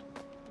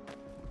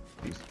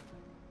 He's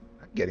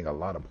getting a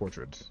lot of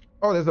portraits.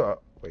 Oh, there's a...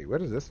 Wait, where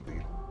does this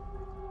lead?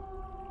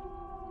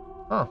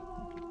 Huh.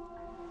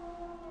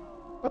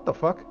 What the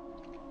fuck?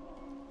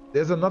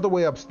 There's another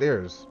way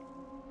upstairs.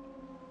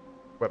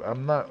 But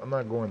I'm not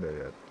going there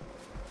yet.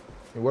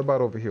 And what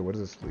about over here? What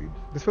does this lead?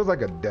 This feels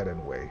like a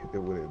dead-end way.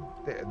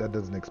 That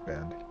doesn't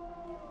expand.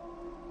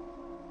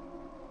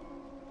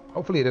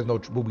 Hopefully there's no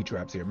booby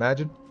traps here.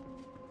 Imagine.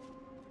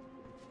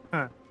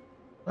 Huh.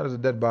 Oh, there's a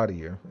dead body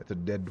here. It's a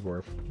dead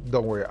dwarf.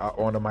 Don't worry, I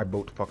honor my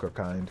boat fucker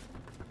kind.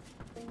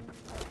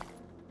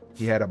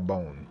 He had a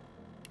bone,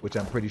 which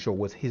I'm pretty sure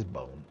was his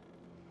bone.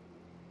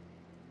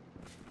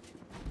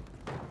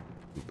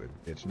 Stupid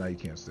bitch. Now you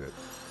can't sit.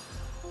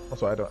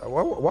 Also, I don't.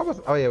 What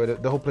was? Oh yeah,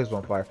 the whole place was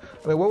on fire.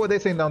 I mean, what were they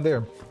saying down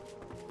there?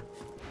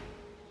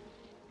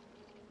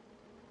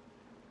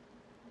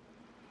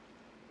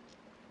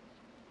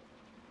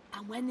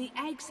 And when the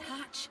eggs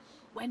hatch,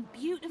 when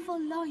beautiful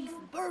life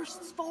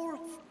bursts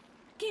forth,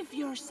 give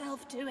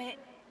yourself to it.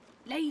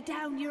 Lay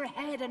down your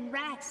head and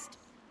rest.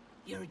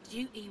 Your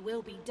duty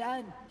will be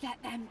done.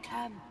 Let them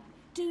come.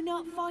 Do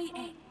not fight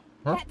it.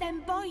 Huh? Let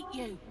them bite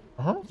you.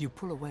 You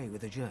pull away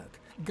with a jerk,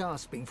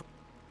 gasping for...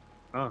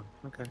 Oh,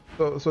 okay.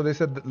 So they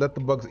said let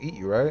the bugs eat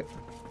you, right?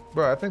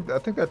 Bro, I think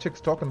that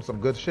chick's talking some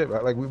good shit.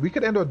 Right? Like we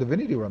could end our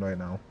Divinity run right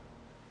now.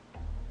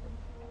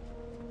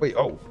 Wait,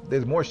 oh,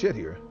 there's more shit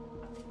here.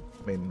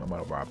 I mean, I'm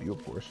gonna rob you,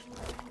 of course.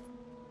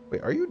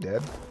 Wait, are you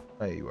dead?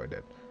 Oh, yeah, you are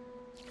dead.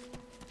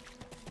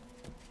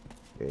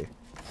 Okay.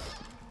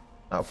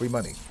 Oh, free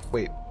money.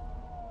 Wait.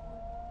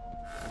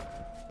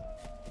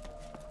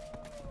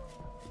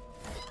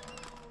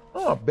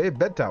 Oh, babe,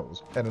 bed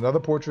towels. And another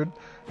portrait.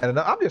 And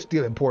another, I'm just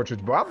stealing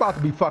portraits, bro. I'm about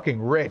to be fucking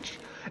rich.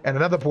 And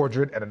another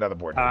portrait, and another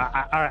portrait.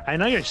 I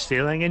know you're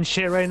stealing and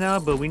shit right now,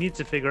 but we need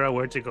to figure out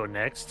where to go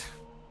next.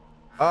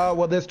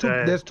 Well, there's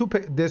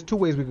two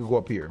ways we could go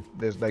up here.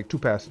 There's like 2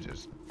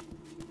 passages.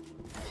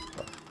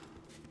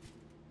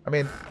 I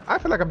mean, I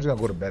feel like I'm just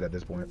gonna go to bed at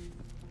this point.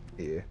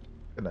 Yeah.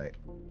 Good night.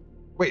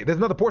 Wait, there's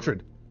another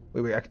portrait.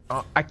 Wait,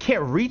 I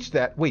can't reach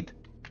that. Wait,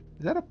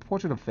 Is that a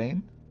portrait of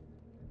Fane?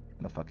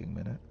 In a fucking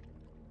minute.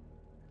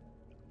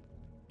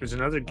 There's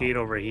another gate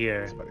over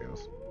here. Somebody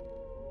else.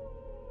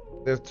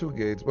 There's 2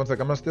 gates. One sec,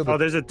 I'm gonna steal the... Oh,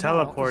 there's a Now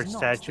teleport is not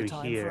the statue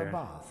time for a here.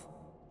 bath.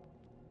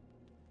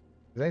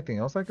 Is there anything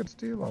else I could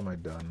steal? Or am I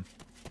done?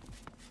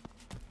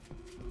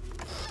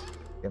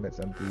 Damn, it's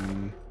empty.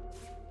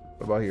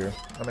 What about here?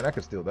 I mean, I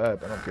could steal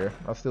that. I don't care.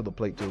 I'll steal the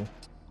plate too.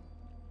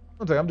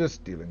 One sec, I'm just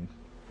stealing.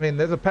 I mean,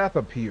 there's a path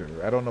up here.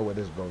 I don't know where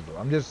this goes though.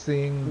 I'm just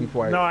seeing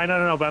before I... No, I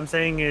don't know. But I'm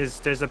saying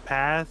is there's a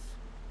path.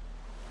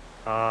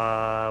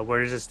 Where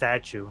there's a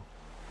statue.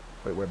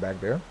 Wait, we're back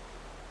there?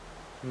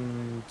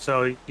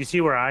 So you see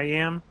where I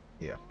am?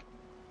 Yeah.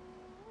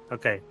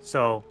 Okay,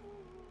 so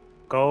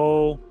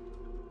go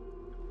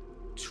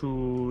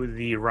to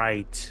the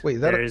right. Wait,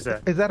 is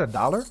that is that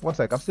 $1? One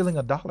sec, I'm stealing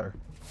 $1.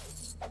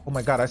 Oh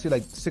my god, I see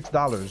like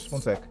 $6.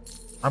 One sec.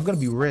 I'm gonna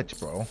be rich,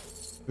 bro.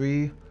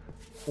 3,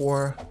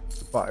 4,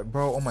 5.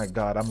 Bro, oh my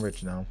god, I'm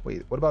rich now.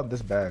 Wait, what about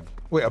this bag?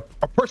 Wait, a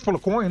purse full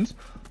of coins?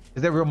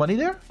 Is there real money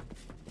there?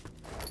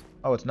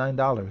 Oh, it's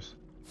 $9.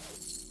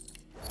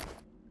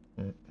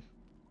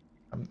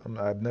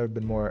 I've never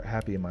been more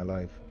happy in my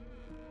life.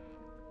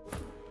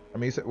 I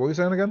mean, what were you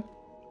saying again?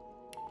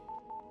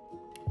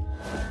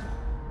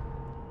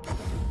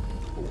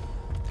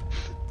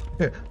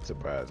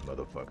 Surprise,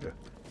 motherfucker.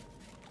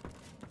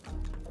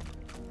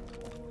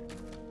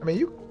 I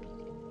mean,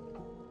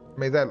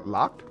 is that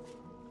locked?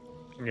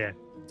 Yeah,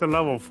 it's a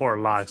level 4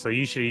 lock, so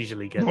you should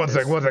easily get One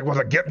sec.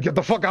 Get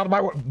the fuck out of my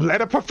way.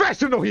 Let a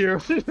professional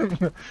here.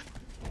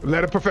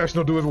 Let a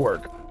professional do his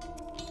work.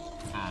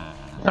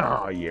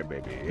 Oh, yeah,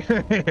 baby.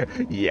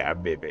 Yeah,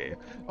 baby.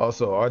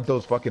 Also, aren't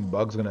those fucking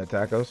bugs gonna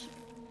attack us?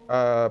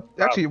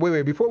 Actually,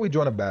 wait. Before we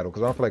join a battle,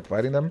 because I don't feel like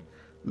fighting them,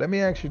 let me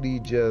actually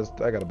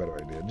just... I got a better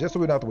idea. Just so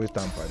we don't have to waste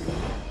time fighting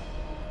them.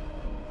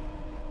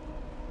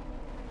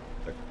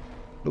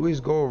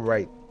 Luis, go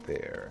right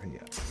there.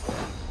 Yeah.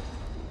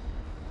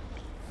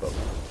 Go.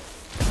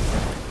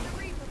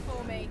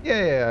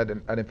 Yeah,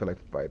 I didn't feel like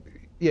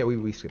fighting. Yeah,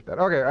 we skipped that.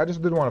 Okay, I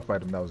just didn't want to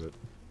fight him. That was it.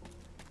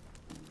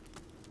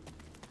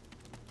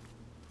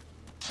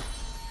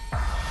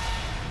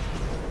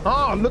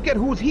 Oh, look at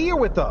who's here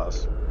with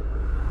us.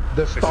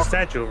 There's a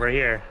statue right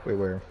here. Wait,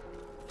 where?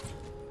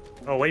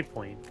 Oh,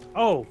 waypoint.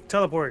 Oh,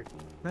 teleport.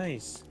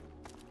 Nice.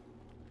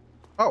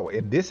 Oh,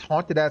 in this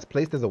haunted ass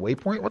place there's a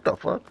waypoint? What the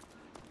fuck?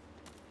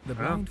 The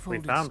we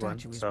found one,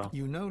 statue so.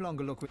 you no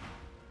longer look with...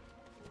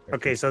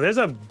 Okay, so there's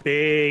a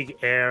big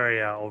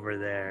area over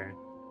there.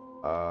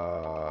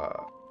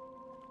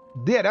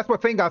 Yeah, that's where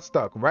Fane got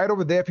stuck. Right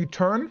over there. If you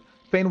turn,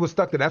 Fane was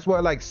stuck there. That's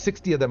where like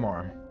 60 of them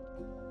are.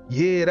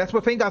 Yeah, that's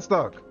where Fane got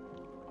stuck.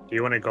 Do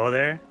you want to go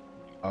there?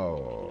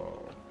 Oh.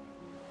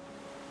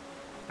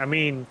 I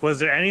mean, was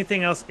there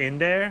anything else in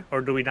there, or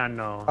do we not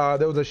know?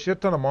 There was a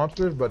shit ton of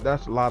monsters, but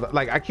that's a lot of...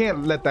 Like, I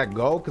can't let that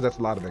go, because that's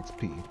a lot of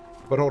XP.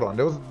 But hold on.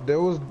 There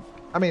was...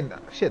 I mean,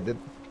 shit.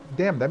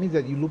 Damn, that means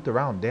that you looped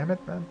around. Damn it,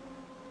 man.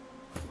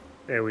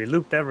 Yeah, we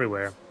looped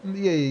everywhere.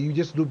 Yeah, you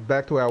just looped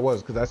back to where I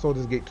was, because I saw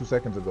this gate 2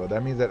 seconds ago.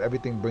 That means that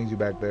everything brings you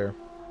back there.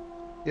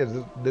 Yeah, this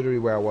is literally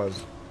where I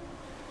was.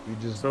 You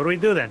just... So what do we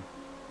do then?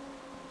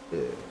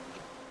 Yeah.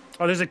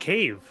 Oh, there's a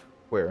cave.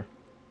 Where?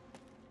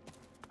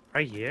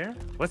 Right here?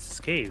 What's this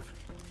cave?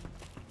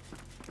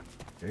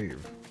 Cave.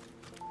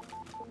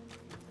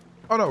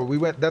 Oh no, we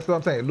went... That's what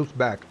I'm saying. It loops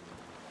back.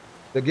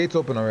 The gate's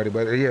open already,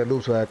 but yeah, it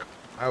loops back.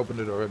 I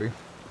opened it already.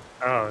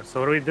 Oh,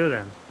 so what do we do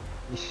then?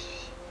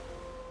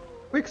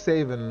 Quick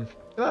save and...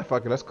 Ah,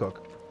 fuck it, let's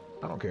cook.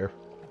 I don't care.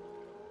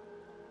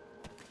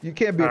 You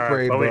can't be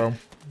afraid, bro.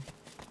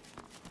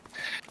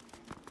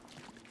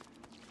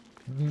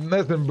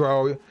 Listen,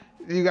 bro.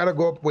 You gotta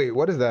go up. Wait,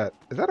 what is that?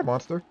 Is that a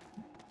monster?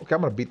 Okay,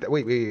 I'm gonna beat that.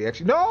 Wait.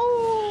 Actually, no!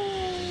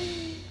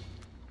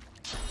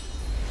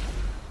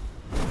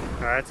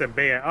 That's a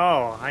big...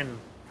 Oh, I'm...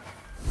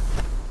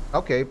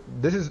 Okay,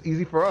 this is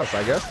easy for us,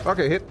 I guess.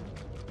 Okay, hit.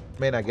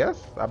 Man, I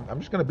guess. I'm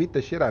just gonna beat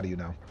the shit out of you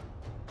now.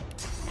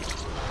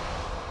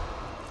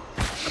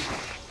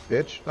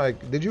 Bitch.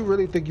 Like, did you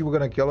really think you were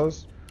gonna kill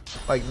us?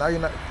 Like, now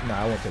you're not...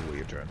 Nah, I won't take away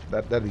your turn.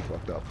 That'd be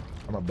fucked up.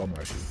 I'm gonna bum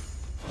rush you.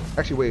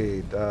 Actually,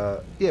 wait.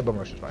 Yeah, bum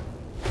rush is fine.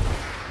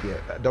 Yeah,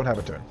 don't have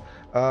a turn.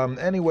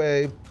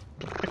 Anyway,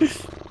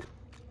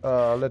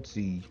 let's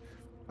see.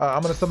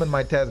 I'm gonna summon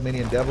my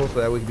Tasmanian Devil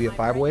so that we can be a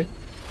 5-way.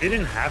 You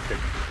didn't have to.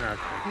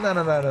 Okay.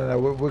 No.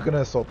 We're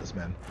gonna assault this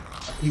man.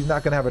 He's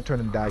not gonna have a turn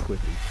and die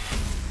quickly.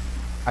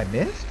 I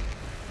missed?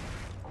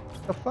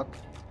 What the fuck?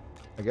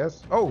 I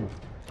guess. Oh,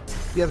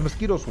 he has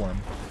Mosquito Swarm.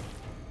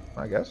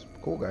 I guess.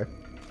 Cool guy.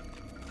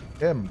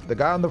 Him, the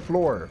guy on the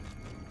floor.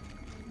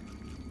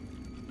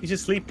 He's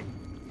just sleeping.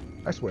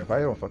 I swear, if I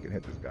don't fucking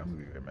hit this guy, I'm gonna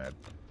be very mad.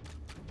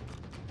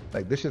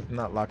 Like, this shit's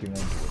not locking on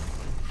to it.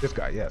 This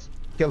guy, yes.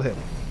 Kill him.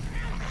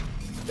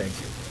 Thank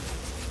you.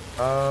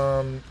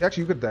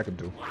 Actually, you could attack him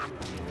too.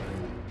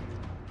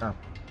 Ah,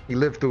 he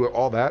lived through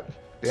all that.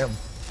 Damn.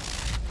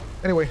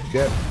 Anyway,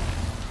 dead.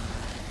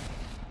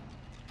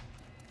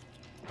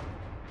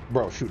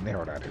 Bro, shoot an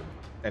arrow at him.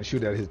 And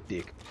shoot at his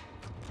dick.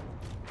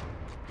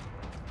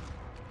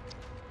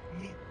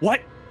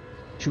 What?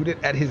 Shoot it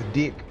at his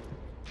dick.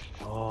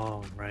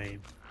 Oh, right.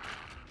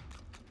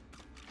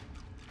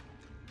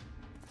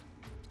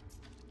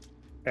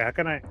 Yeah, how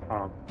can I?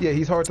 Yeah,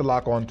 he's hard to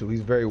lock onto.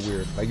 He's very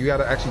weird. Like, you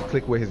gotta actually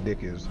click where his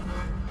dick is.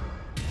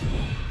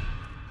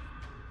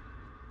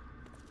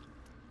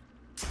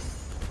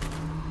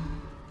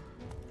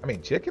 I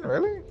mean, chicken,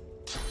 really?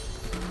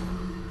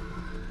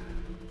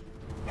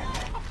 I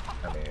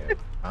mean,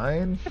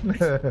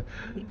 fine.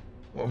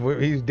 Well,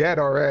 he's dead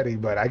already,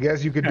 but I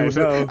guess you could do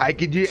so. I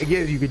guess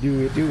you could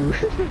do it too.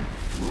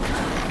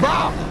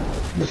 Bro!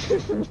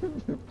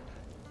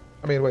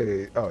 I mean,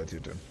 wait. Oh, it's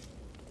your turn.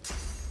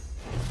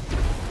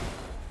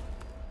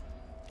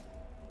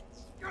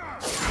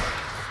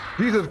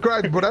 Jesus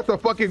Christ, but that's a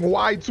fucking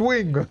wide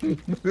swing.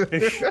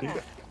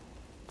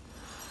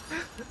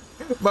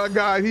 My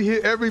God, he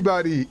hit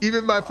everybody,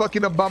 even my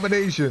fucking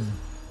abomination.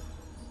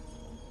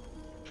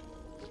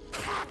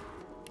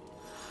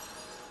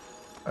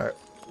 All right,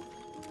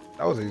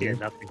 that was easy. Yeah,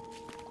 nothing.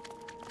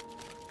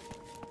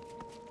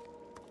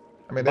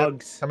 I mean,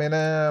 bugs.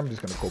 I'm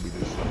just gonna Kobe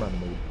this. I'm not in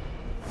the mood.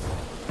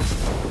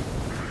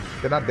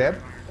 They're not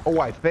dead? Oh,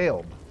 I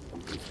failed.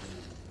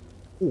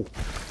 Ooh.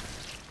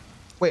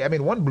 Wait, I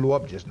mean, one blew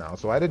up just now,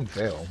 so I didn't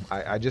fail.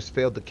 I just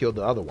failed to kill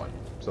the other one.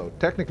 So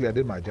technically, I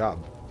did my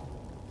job.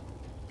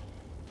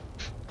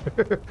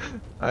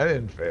 I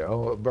didn't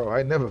fail, bro.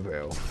 I never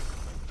fail.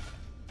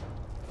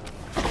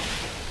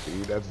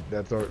 See,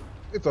 that's our.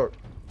 It's our.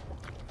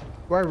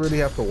 Do I really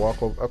have to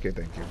walk over? Okay,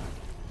 thank you.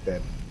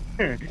 Dead.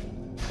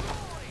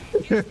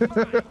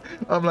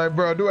 I'm like,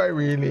 bro, do I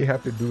really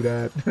have to do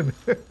that?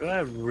 Do I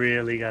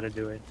really gotta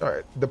do it? All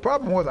right. The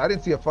problem was I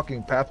didn't see a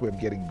fucking pathway of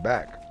getting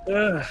back.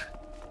 Ugh.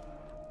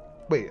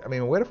 Wait, I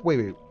mean, what if?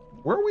 Wait.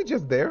 Weren't we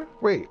just there?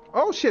 Wait.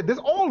 Oh shit! There's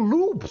all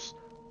loops.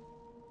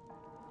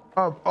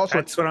 Also,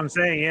 that's what I'm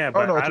saying. Yeah,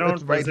 but no, I don't.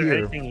 it's right is there here.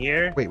 anything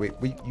here? Wait.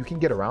 You can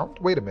get around?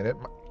 Wait a minute.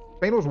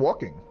 Fane was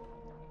walking.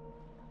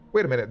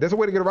 Wait a minute. There's a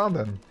way to get around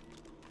then.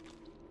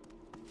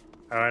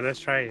 All right, let's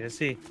try it. Let's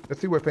see. Let's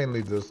see where Fane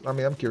leads us. I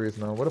mean, I'm curious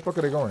now. Where the fuck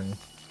are they going?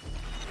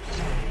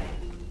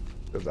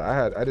 Because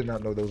I did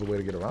not know there was a way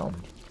to get around.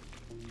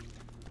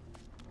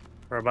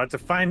 We're about to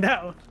find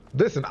out.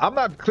 Listen, I'm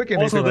not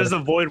clicking. Also, there's a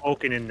void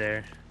woken in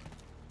there.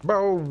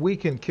 Bro, we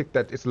can kick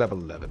that. It's level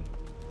 11.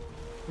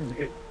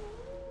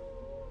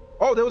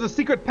 Oh, there was a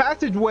secret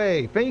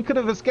passageway. Fane could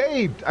have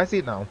escaped. I see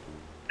it now.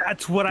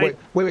 That's what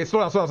Wait.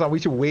 Slow down. We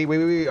should wait.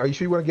 Are you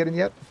sure you want to get in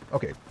yet?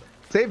 Okay.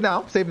 Save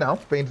now.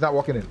 Fane's not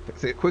walking in.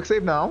 Quick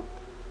save now.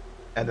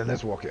 And then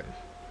let's walk in.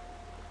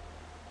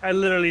 I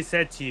literally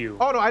said to you.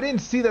 Oh, no, I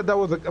didn't see that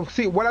was a...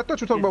 See, what I thought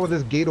you were talking about was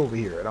this gate over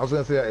here. And I was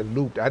going to say that it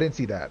looped. I didn't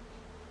see that.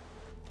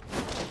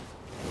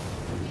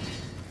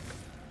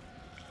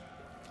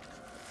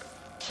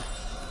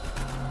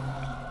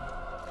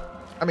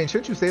 I mean,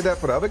 shouldn't you say that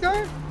for the other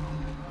guy?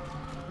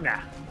 Nah.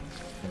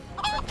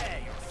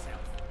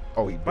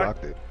 Oh, he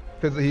blocked it.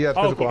 Because he has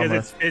physical armor.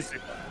 It's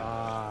physical.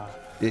 Yeah,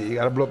 you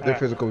gotta blow up their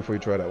physical before you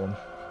try that one.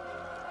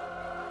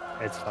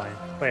 It's fine.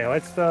 Wait,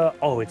 what's the...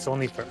 Oh, it's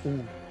only for...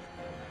 Ooh.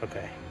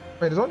 Okay.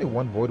 Wait, there's only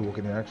one void walk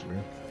in here, actually.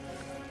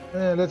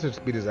 Let's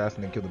just beat his ass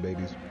and then kill the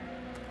babies.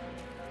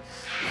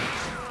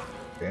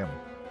 Damn.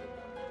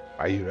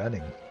 Why are you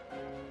running?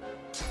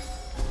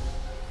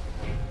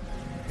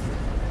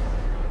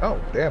 Oh,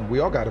 damn. We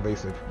all got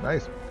evasive.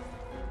 Nice.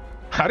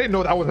 I didn't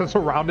know that was a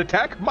surround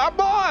attack. My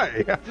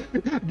boy!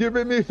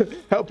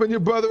 Helping your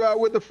brother out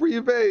with the free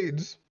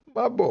evades.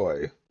 My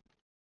boy.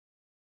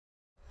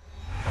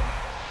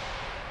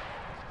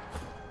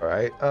 All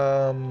right.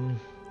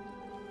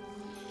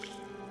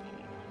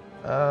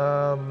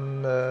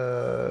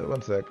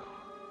 One sec.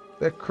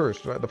 They're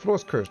cursed, right? The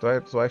floor's cursed,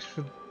 right? So I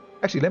should...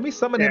 Actually, let me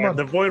summon him on...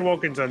 the void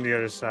woken's on the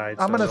other side.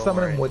 I'm gonna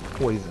summon him with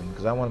poison,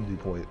 because I want him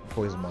to be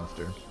poison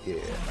monster. Yeah,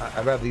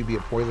 I'd rather you be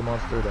a poison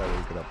monster, that way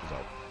you could help us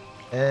out.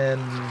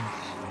 And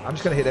I'm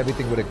just gonna hit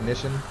everything with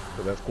ignition,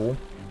 so that's cool.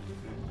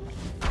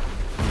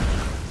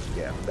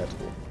 Yeah, that's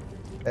cool.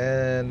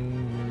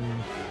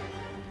 And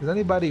does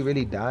anybody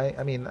really die?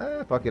 I mean,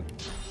 fuck it.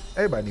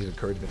 Everybody needs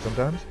encouragement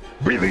sometimes.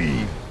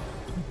 Believe.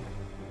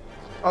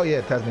 Oh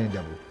yeah, Tasmanian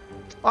Devil.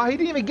 Oh, he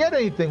didn't even get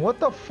anything. What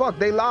the fuck?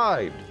 They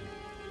lied.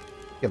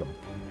 Kill him.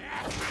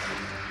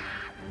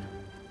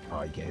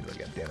 Oh, you can't hit him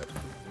again. Damn it.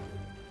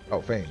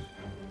 Oh, Fane.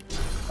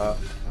 All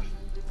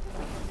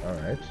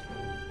right.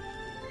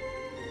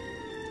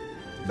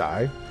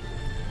 Die.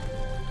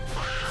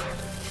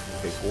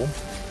 Okay, cool.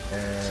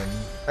 And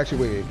actually,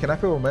 wait. Can I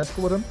feel romantic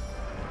with him?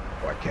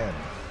 Oh, I can.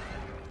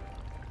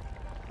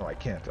 No, I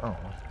can't. Oh.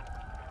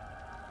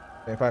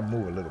 If I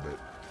move a little bit,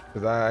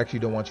 because I actually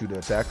don't want you to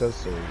attack us.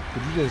 So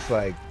could you just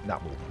like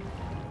not move?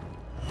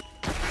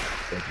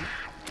 Thank you.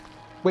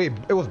 Wait,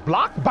 it was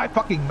blocked by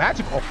fucking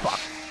magic. Oh fuck.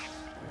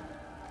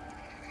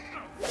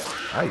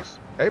 Nice.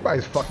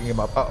 Everybody's fucking him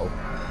up. Uh-oh.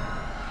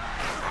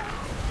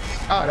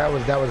 Oh, that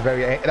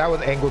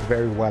was angled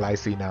very well. I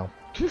see now.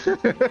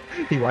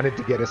 He wanted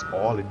to get us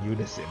all in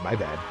unison. My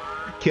bad.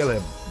 Kill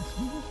him.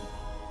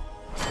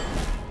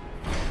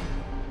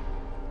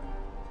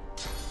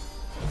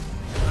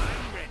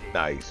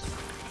 Nice.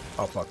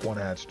 Oh fuck, one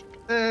hatched.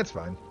 It's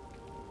fine.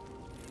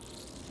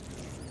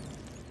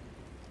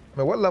 I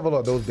mean, what level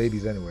are those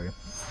babies anyway?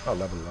 Oh,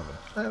 level 11.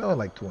 I know,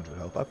 like 200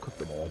 health. I'll cook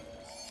them all.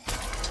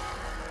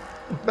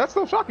 That's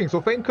so shocking.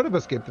 So Fane could have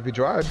escaped if he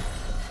tried.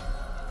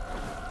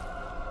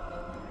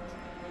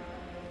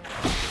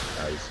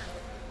 Nice.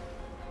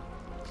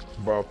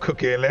 Bro,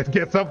 cooking. Let's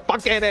get some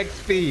fucking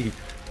XP.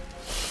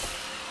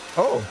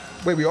 Oh,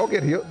 wait, we all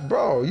get healed?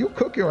 Bro, you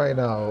cooking right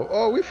now.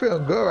 Oh, we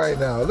feeling good right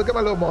now. Look at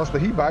my little monster.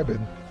 He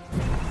vibing.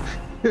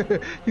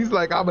 He's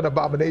like, I'm an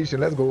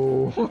abomination. Let's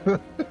go.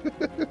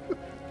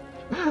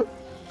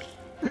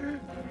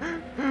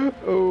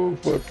 Oh,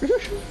 fuck.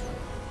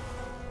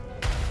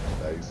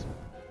 Nice.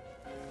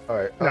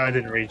 Alright. No, I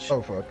didn't reach.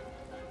 Oh, fuck.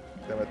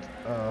 Damn it.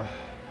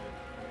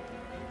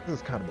 This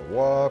is kind of a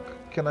walk.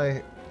 Can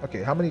I...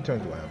 Okay, how many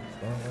turns do I have?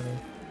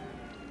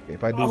 Okay,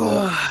 if I do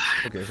that...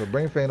 Okay, so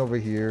bring Fane over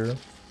here.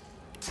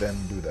 Then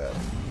do that.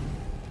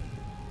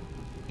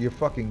 You're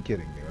fucking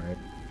kidding me, right?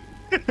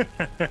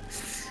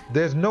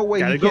 There's no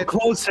way Gotta he go can't...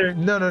 closer.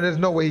 No, there's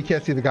no way he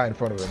can't see the guy in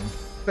front of him.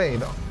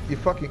 Fane, you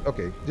fucking...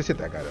 Okay, just hit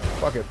that guy then.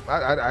 Fuck it.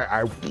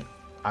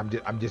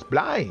 I'm just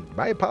blind.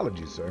 My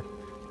apologies, sir.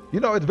 You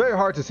know, it's very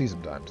hard to see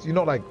sometimes. You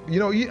know, like, you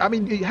know, I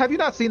mean, have you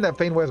not seen that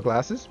Fane wears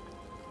glasses?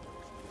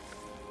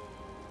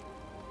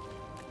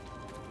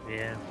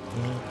 Yeah.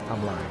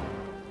 I'm lying.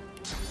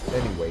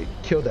 Anyway,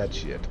 kill that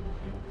shit.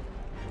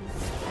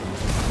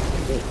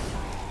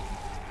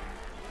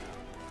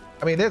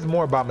 I mean, there's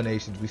more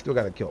abominations. We still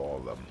gotta kill all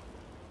of them.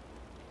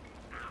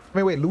 I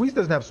mean, wait, Luis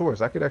doesn't have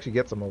swords. I could actually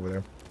get some over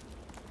there.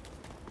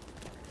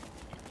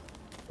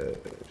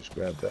 Just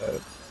grab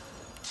that.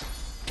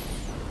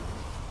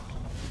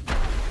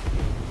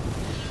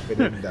 They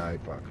didn't die,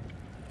 fuck.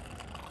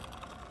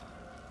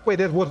 Wait,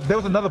 there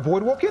was another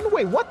void walk-in?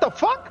 Wait, what the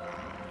fuck?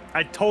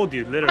 I told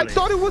you, literally. I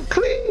thought it was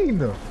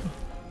clean.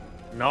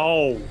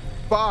 No.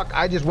 Fuck,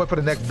 I just went for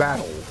the next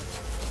battle.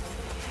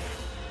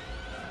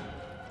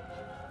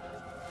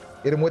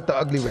 Hit him with the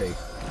ugly ray.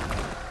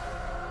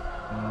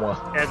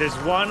 Mwah. Yeah, there's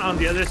one on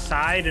the other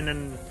side, and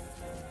then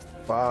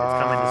it's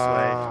coming this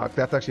way.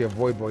 That's actually a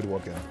void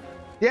walk-in.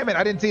 Yeah, man,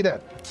 I didn't see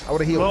that. I would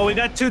have healed. Well, we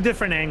got two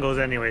different angles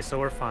anyway, so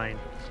we're fine.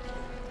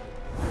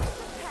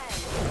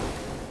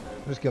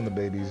 I'm just killing the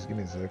babies. Give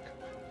me a sec.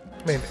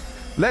 I mean,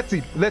 let's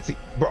see,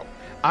 bro.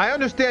 I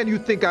understand you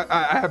think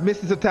I have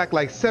missed this attack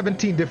like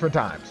 17 different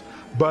times,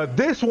 but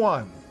this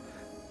one,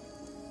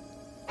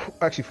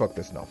 actually, fuck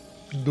this. No,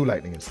 do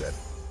lightning instead.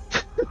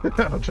 I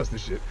don't trust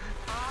this shit.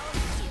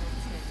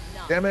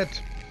 Damn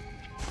it.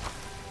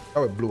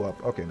 Oh, it blew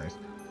up. Okay, nice.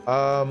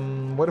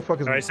 What the fuck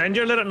is... All right, send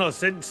your little... No,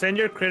 send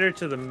your critter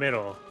to the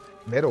middle.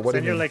 Middle? What do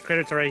you mean? Send your, like,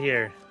 critter to right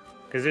here.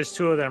 Because there's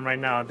two of them right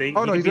now.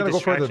 Oh, no, he's going to go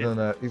further than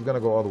that. He's going to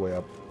go all the way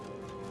up.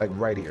 Like,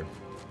 right here.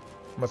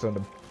 I'm going to send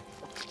him.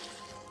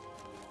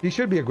 He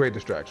should be a great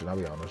distraction, I'll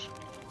be honest.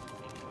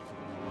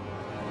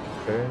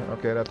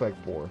 Okay, that's like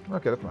 4.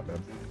 Okay, that's not bad.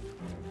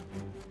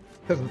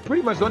 Because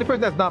pretty much the only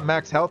person that's not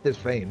max health is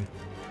Fane.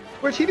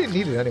 Which he didn't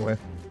need it anyway.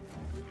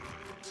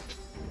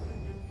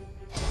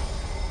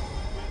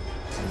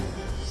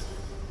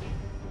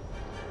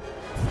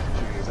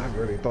 Jeez, I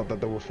really thought that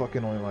there was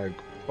fucking only like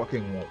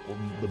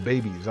the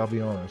babies, I'll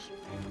be honest.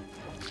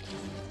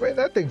 Wait,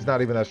 that thing's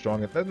not even that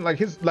strong.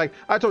 Like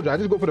I told you, I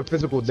just go for the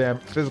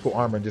physical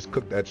armor and just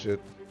cook that shit.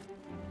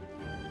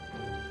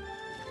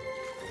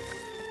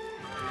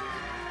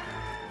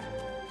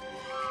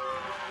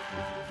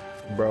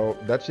 Bro,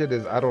 that shit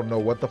is, I don't know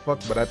what the fuck,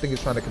 but I think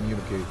it's trying to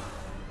communicate.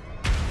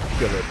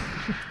 Kill it.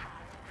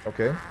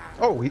 Okay.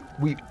 Oh,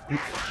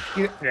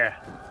 yeah.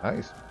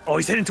 Nice. Oh,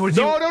 he's heading towards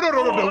you.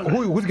 No.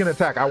 Who's gonna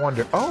attack? I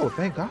wonder. Oh,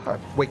 thank God.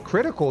 Wait,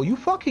 critical? You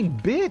fucking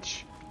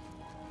bitch.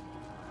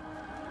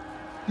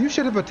 You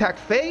should have attacked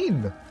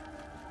Fane.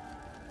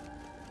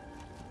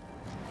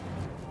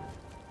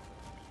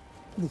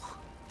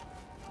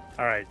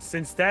 All right,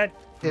 since that...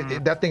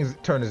 that thing's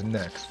turn is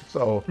next,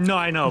 so... No,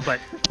 I know, but...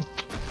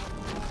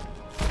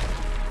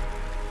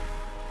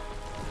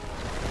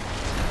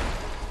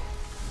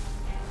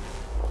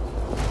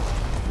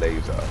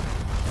 Laser.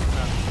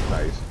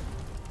 Nice.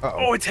 Uh-oh.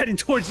 Oh, it's heading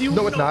towards you.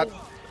 No, it's not.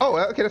 Oh,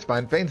 okay, that's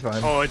fine. Fane's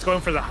fine. Oh, it's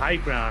going for the high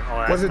ground.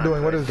 Oh, what's it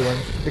doing? What is it doing?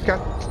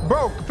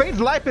 Bro, Fane's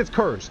life is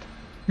cursed.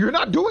 You're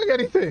not doing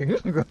anything.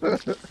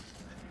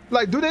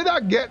 Like, do they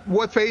not get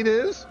what Fane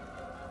is?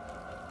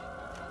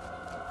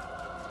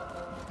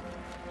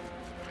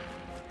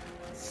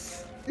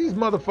 These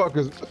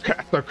motherfuckers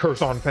cast their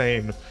curse on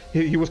Fane.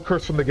 He was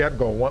cursed from the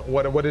get-go.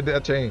 What did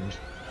that change?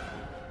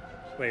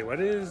 Wait, what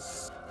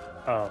is...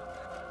 Oh.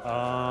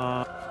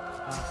 I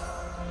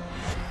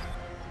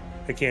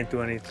can't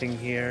do anything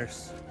here.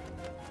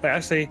 Wait,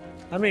 actually,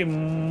 let me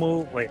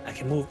move. Wait, I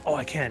can move. Oh,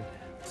 I can.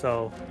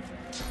 So,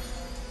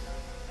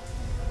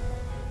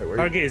 hey,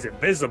 target is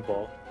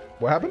invisible.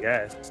 What happened?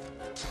 Yes.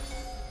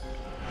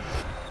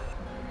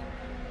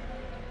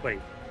 Wait,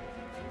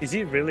 is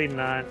he really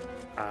not?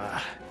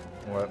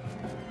 What?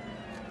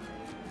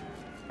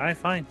 Alright,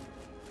 fine.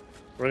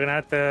 We're gonna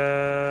have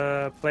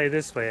to play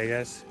this way, I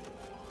guess.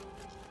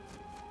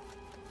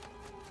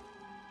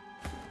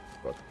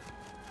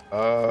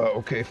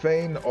 Okay,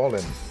 Fane, all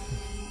in.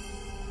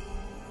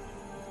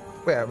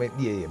 Wait, I mean,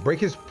 yeah. Break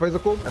his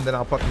physical, and then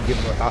I'll fucking give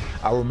him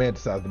I'll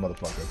romanticize the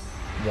motherfucker.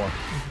 One.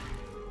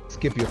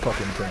 Skip your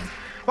fucking thing.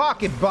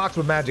 Fucking box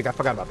with magic. I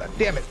forgot about that.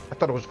 Damn it. I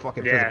thought it was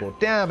fucking physical.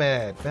 Damn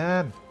it,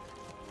 man.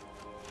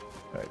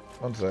 Alright,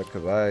 one sec,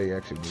 because I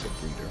actually need a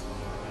breeder.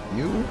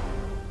 You?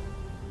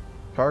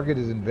 Target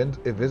is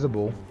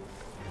invisible.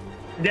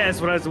 Yeah, that's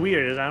what was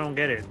weird. I don't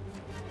get it.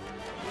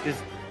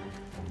 Just...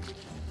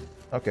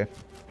 Okay.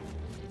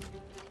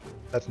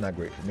 That's not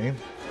great for me.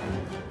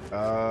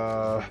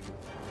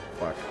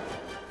 Fuck.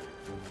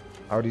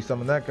 I already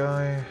summoned that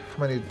guy. How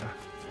many?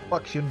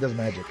 Fuck, she does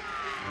magic.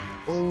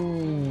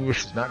 Oh,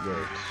 it's not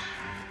good.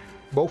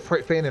 Both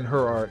Fane and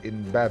her are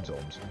in bad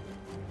zones.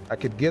 I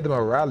could give them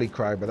a rally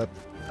cry, but that's...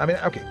 I mean,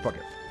 okay, fuck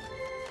it.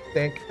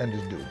 Think and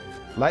just do.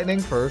 Lightning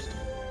first.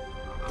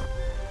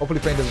 Hopefully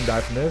Fane doesn't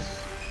die from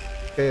this.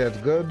 Okay, that's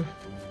good.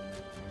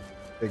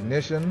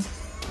 Ignition.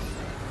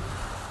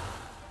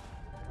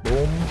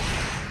 Boom.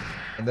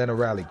 And then a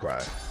rally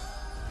cry.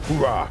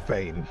 Hoorah,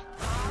 Fane.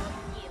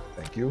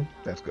 Thank you.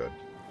 That's good.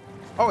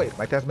 Oh wait,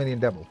 my Tasmanian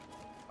Devil.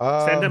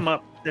 Send him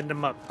up. Send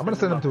him up. I'm gonna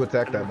send him to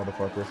attack that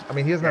motherfucker. I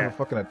mean, he doesn't have a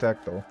fucking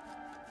attack though.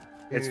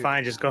 It's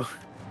fine. Just go.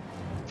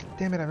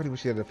 Damn it! I really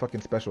wish he had a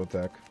fucking special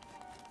attack.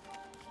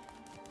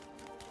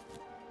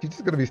 He's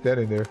just gonna be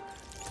standing there.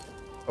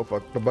 Oh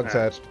fuck! The bug's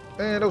hatched.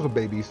 Man, those are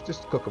babies.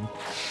 Just cook them.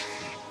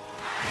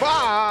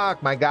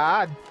 Fuck! My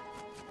God.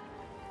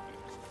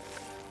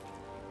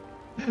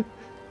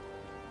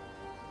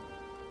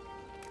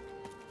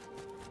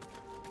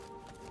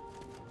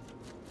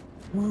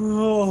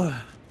 Oh,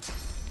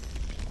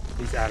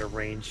 he's out of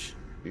range.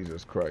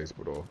 Jesus Christ,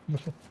 bro.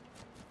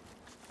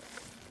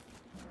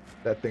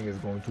 That thing is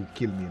going to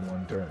kill me in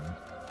one turn.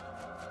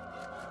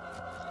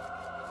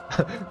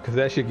 Because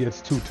that shit gets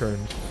 2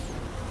 turns.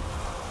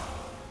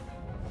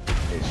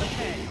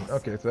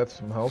 Okay, so that's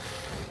some help.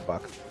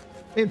 Fuck.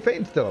 I mean,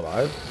 Fane's still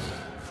alive.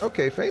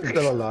 Okay, Fane's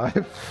still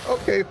alive.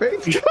 Okay,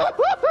 Fane's still alive.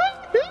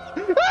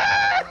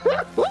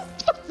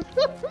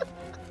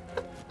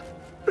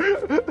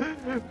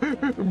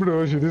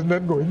 Bro, shit is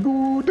not going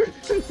good.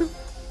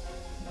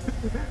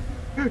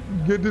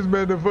 Get this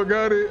man the fuck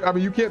out of here. I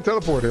mean, you can't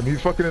teleport him.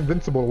 He's fucking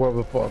invincible, whatever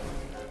the fuck.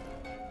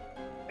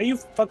 Are you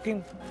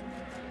fucking...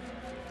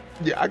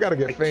 Yeah, I gotta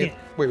get Fane.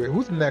 Wait,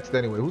 who's next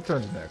anyway? Who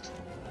turns next?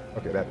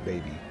 Okay, that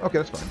baby. Okay,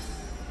 that's fine.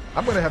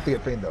 I'm gonna have to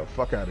get Fane the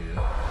fuck out of here.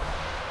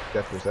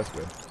 That's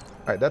good.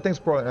 Alright, that thing's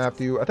crawling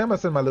after you. I think I'm gonna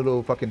send my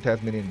little fucking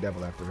Tasmanian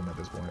Devil after him at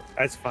this point.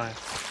 That's fine.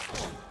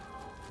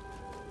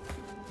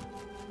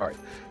 Alright.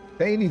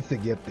 Fane needs to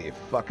get the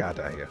fuck out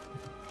of here.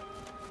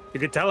 You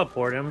could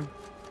teleport him.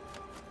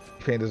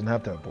 Fane doesn't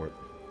have teleport.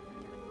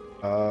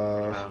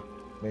 I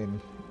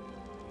mean,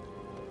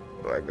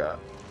 what do I got?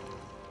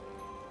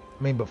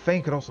 I mean, but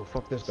Fane could also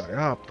fuck this guy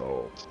up,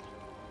 though.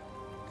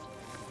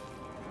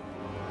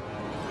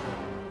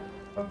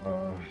 I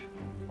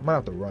might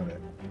have to run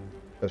it.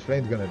 Because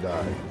Fane's gonna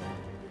die.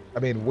 I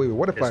mean, wait,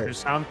 what if one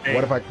sec, I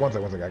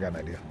got an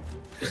idea.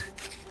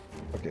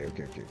 Okay.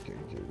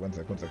 One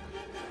sec.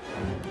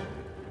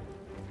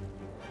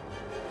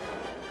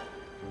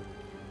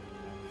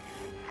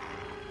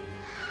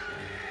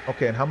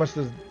 Okay, and how much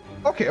does...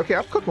 Okay,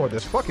 I'm cooking with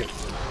this. Fuck it.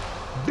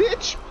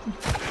 Bitch!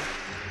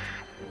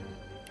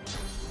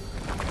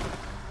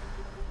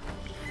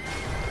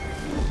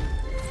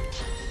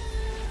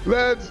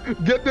 Let's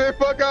get the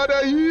fuck out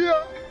of here!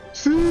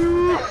 See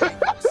you!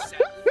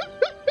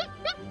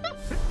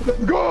 Let's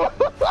go!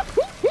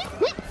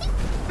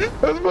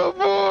 That's my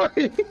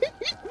boy!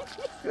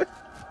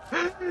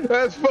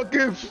 That's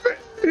fucking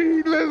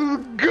Fane!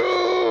 Let's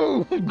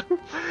go!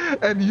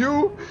 And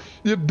you're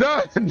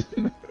done!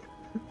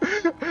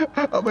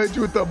 I'm gonna hit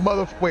you with the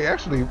motherfucker. Wait,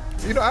 actually,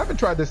 you know, I haven't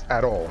tried this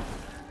at all.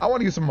 I want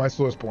to use some of my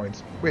source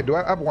points. Wait, do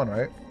I have one,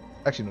 right?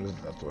 Actually, no, this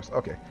is not source.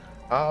 Okay.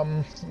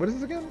 What is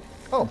this again?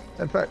 Oh,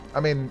 in fact, I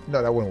mean,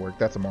 no, that wouldn't work.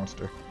 That's a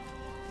monster.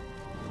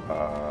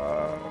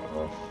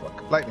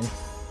 Fuck. Lightning.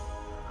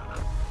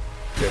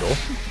 Fiddle.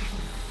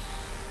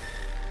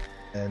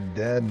 And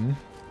then...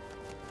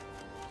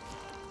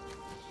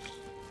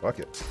 Fuck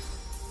it.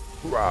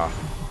 Hoorah.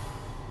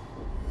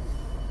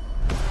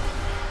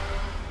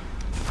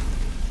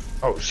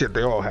 Oh shit,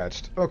 they all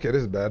hatched. Okay,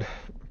 this is bad.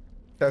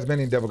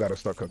 Tasmanian Devil gotta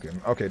start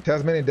cooking. Okay,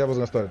 Tasmanian Devil's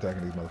gonna start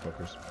attacking these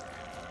motherfuckers.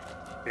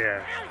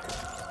 Yeah.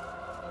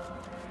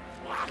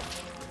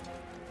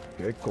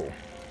 Okay, cool.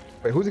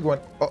 Wait, who's he going?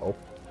 Uh-oh.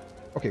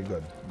 Okay,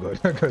 good.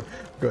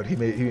 He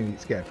made me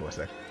scared for a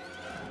sec.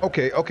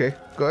 Okay,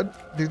 good.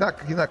 He's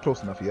not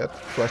close enough yet.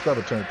 So I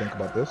started trying to think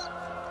about this.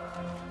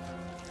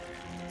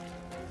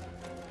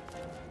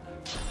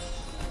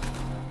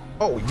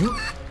 Oh, you...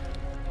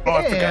 Oh,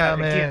 I forgot.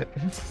 Man.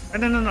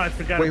 No, I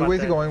forgot. Wait, about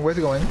where's that. he going? Where's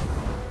he going?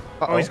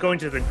 Oh, he's going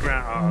to the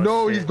ground.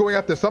 No, shit. he's going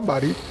after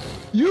somebody.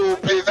 You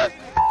piece of...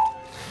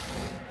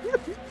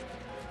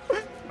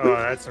 Oh,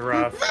 that's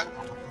rough.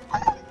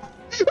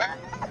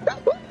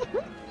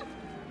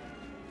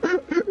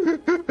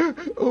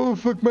 Oh,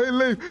 fuck my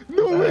leg.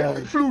 No way,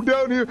 I flew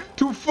down here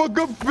to fuck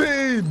up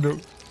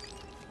Fane.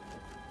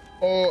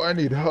 Oh, I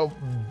need help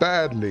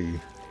badly.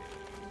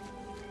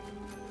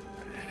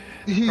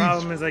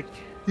 Problem is like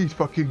He's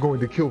fucking going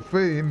to kill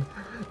Fane.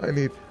 I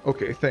need.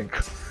 Okay,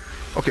 thanks.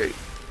 Okay.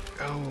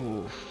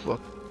 Oh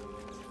fuck.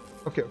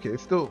 Okay, it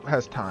still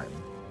has time.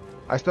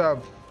 I still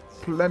have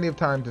plenty of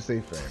time to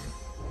save Fane.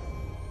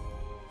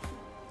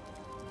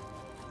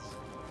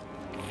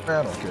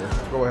 I don't care.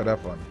 Go ahead,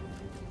 have fun.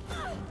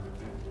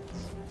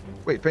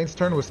 Wait, Fane's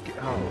turn was.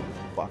 Oh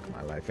fuck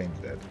my life. Fane's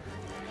dead.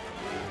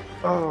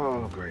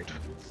 Oh great.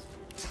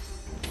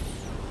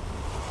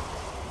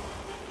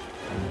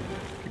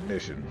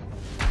 Ignition.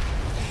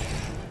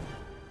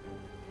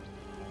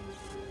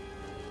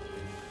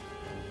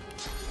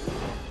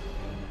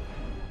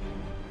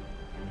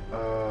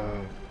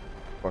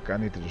 Fuck, I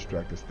need to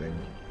distract this thing.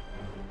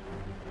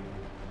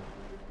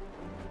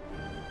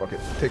 Fuck it,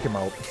 take him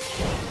out.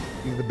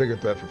 He's the bigger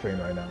threat for Fane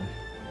right now.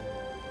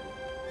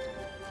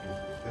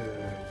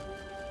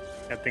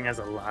 that thing has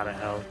a lot of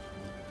health.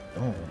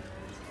 Oh.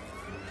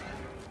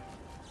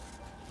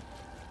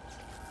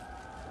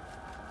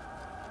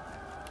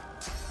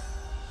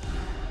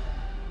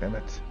 Damn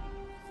it.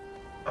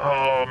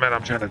 Oh man,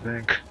 I'm trying to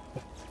think.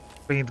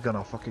 Fane's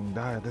gonna fucking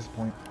die at this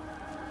point.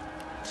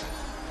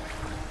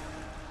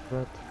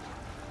 But...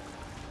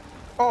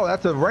 oh,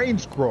 that's a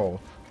range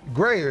scroll.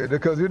 Great,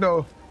 because you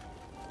know,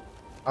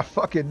 I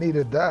fucking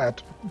needed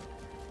that.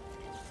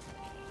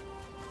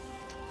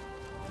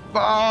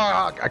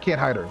 Fuck! I can't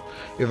hide her.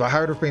 If I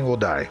hide her, Fane will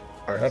die.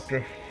 I have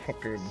to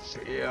fucking...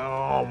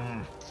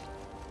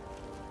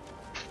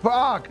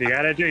 fuck!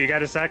 You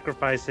gotta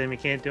sacrifice him. You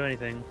can't do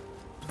anything.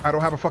 I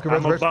don't have a fucking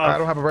resurrection. I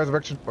don't have a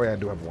resurrection. Oh yeah, I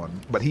do have one,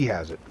 but he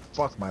has it.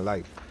 Fuck my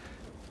life.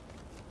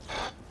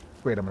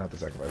 Wait, I'm gonna have to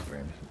sacrifice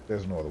Fane.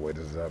 There's no other way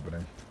this is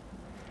happening.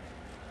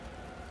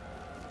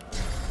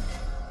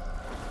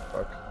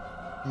 Fuck.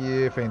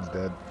 Yeah, Fane's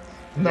dead.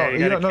 No,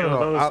 yeah,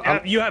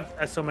 no. You have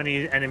so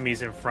many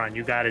enemies in front.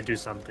 You gotta do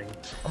something.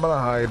 I'm gonna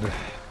hide,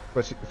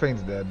 but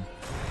Fane's dead.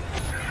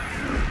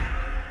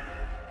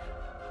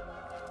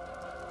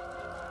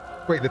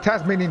 Wait, the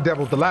Tasmanian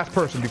Devil's the last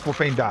person before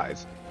Fane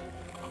dies.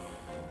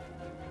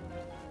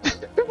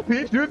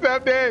 You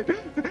that day.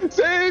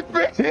 Save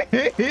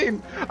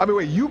Fane! I mean,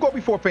 wait, you go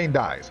before Fane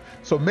dies.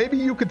 So maybe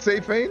you could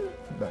save Fane?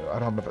 No, I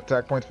don't have enough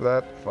attack points for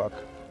that. Fuck.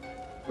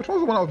 Which one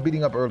was the one I was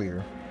beating up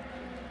earlier?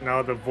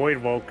 No, the Void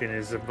Vulcan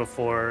is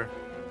before.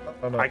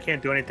 Oh, no. I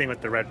can't do anything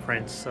with the Red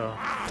Prince, so.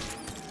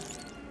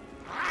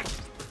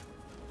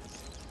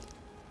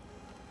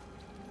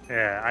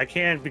 Yeah, I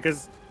can't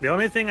because the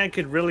only thing I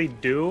could really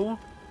do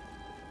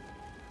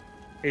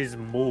is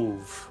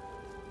move.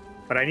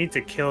 But I need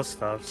to kill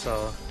stuff,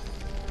 so.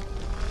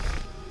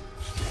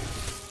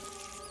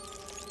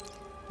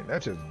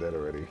 That shit's dead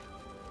already.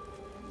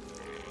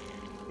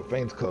 But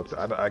Fane's cooked.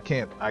 I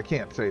can't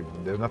save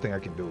him. There's nothing I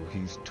can do.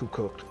 He's too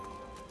cooked.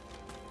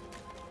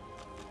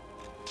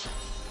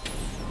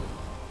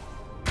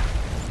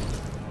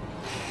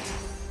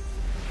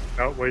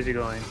 Oh, where's he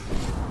going?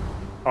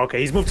 Okay,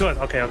 he's moved to us.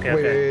 Okay.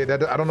 Wait, I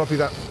don't know if he's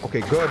at.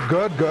 Okay, good.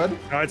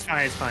 No, it's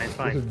fine.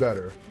 This is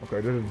better.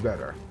 Okay, this is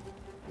better.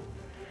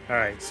 All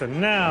right, so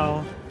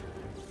now.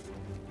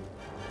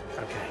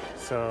 Okay,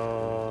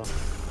 so.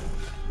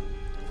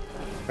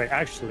 Wait,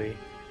 actually,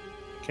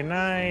 can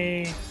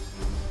I?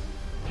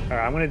 All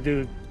right, I'm gonna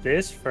do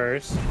this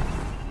first.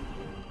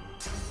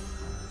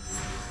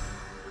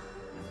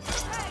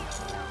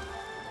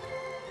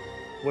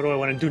 What do I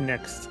want to do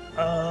next?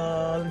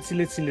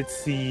 Let's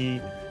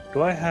see.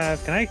 Do I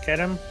have? Can I get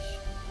him?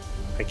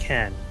 I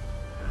can.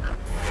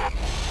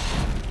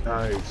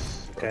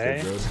 Nice.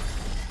 Okay. Good.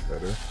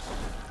 Better.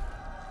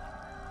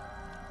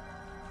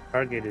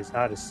 Target is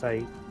out of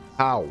sight.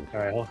 Ow. All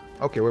right.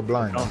 Okay, we're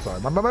blind. I'm sorry.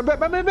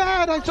 My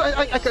bad. I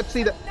could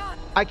see that.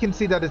 I can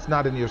see that it's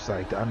not in your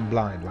sight. I'm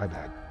blind. My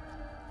bad.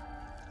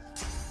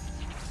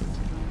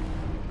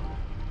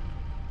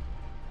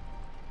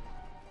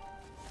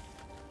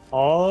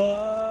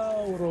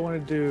 Oh, what do I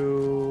want to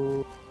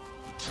do?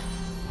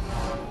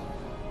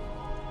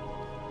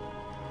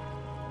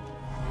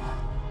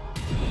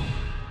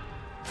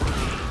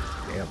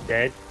 Damn.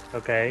 Dead.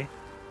 Okay.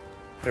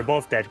 They're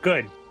both dead.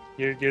 Good.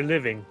 You're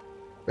living.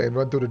 Hey,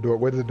 run through the door.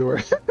 Where's the door?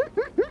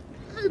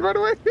 Run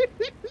away.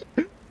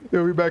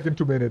 He'll be back in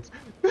 2 minutes.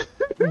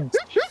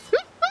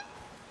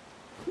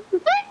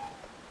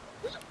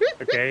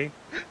 Okay.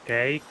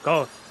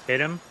 Go. Hit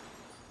him.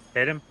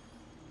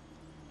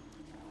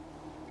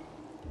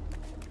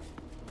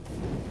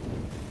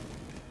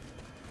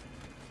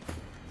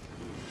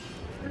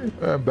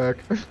 I'm back.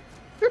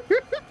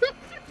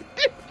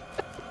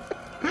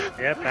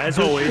 Yep, as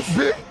always.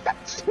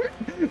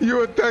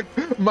 You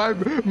attacked my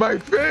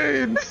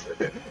Fane.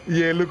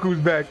 Yeah, look who's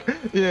back.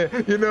 Yeah,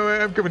 you know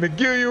what? I'm coming to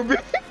kill you,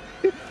 bitch.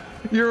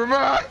 You're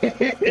mine.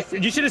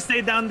 You should have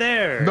stayed down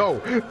there.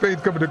 No,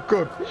 Fane's coming to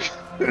cook.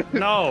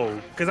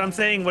 No, because I'm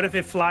saying, what if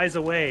it flies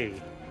away?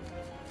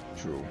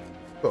 True.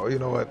 So you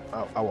know what?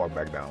 I'll walk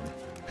back down.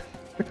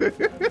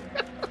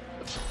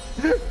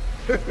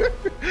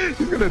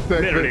 He's gonna attack.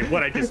 Literally,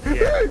 what I just.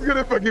 Yeah. He's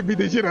gonna fucking beat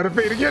the shit out of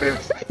Fane. Get him.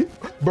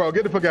 Bro,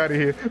 get the fuck out of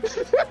here.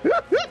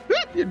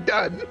 You're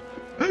done.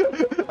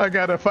 I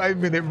got a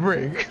 5-minute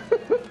break.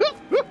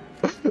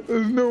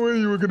 There's no way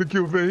you were gonna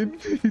kill Vayne.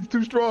 He's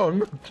too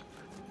strong.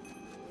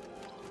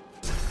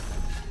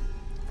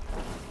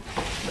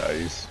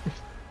 Nice.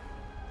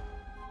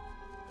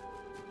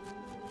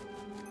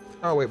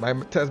 Oh wait, my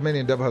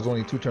Tasmanian Devil has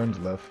only 2 turns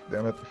left.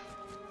 Damn it.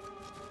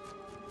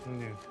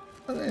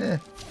 Yeah.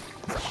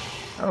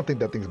 I don't think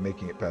that thing's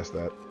making it past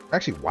that.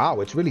 Actually, wow,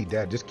 it's really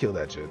dead. Just kill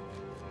that shit.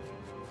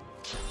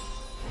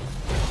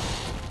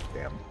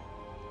 Damn.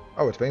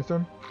 Oh, it's Vayne's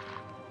turn?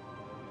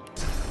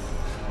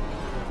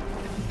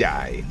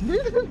 Die.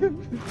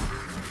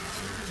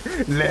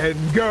 Let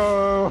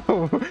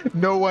go.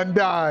 No one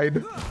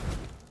died.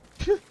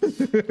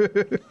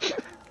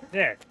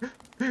 Yeah.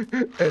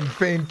 And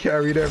Fane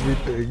carried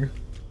everything.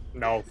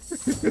 No.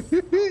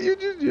 You're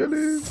just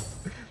jealous.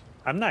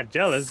 I'm not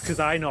jealous because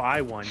I know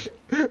I won.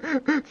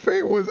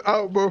 Fane was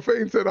out, bro.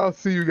 Fane said, I'll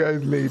see you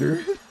guys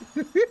later.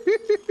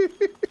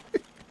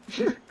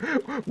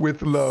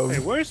 With love. Hey,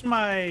 where's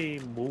my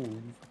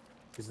move?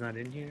 It's not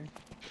in here.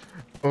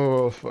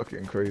 Oh,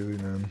 fucking crazy,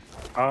 man.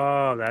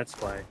 Oh, that's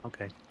why.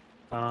 Okay.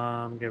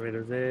 Get rid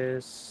of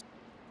this.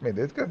 Man,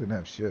 this guy didn't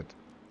have shit.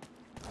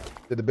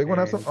 Did the big one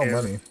have some? Oh,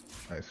 money.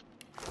 Nice.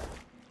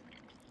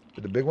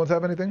 Did the big ones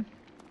have anything?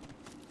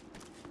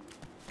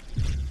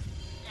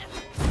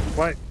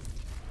 What?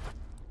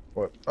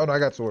 What? Oh, no, I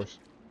got source.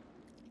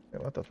 Yeah,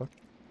 what the fuck?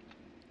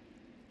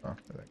 Oh,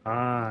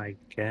 I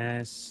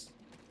guess.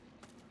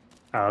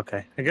 Oh,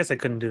 okay. I guess I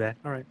couldn't do that.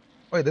 All right.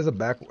 wait, there's a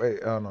back. Wait,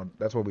 oh no,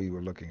 that's what we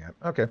were looking at.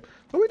 Okay,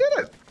 so we did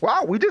it.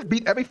 Wow, we just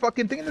beat every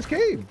fucking thing in this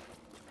cave.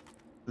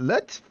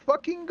 Let's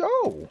fucking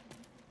go.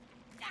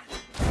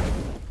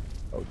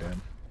 Oh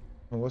damn.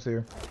 Well, what's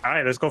here? All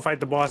right, let's go fight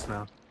the boss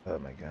now. Oh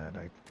my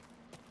god.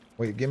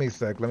 Wait, give me a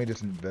sec. Let me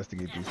just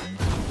investigate these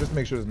things. Just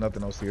make sure there's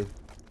nothing else here.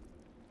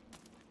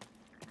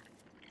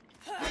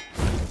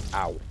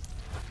 Ow.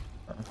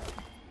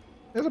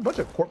 There's a bunch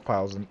of corpse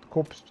piles and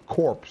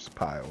corpse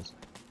piles.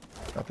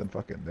 Nothing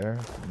fucking there.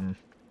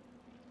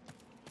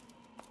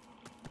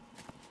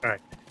 All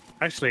right.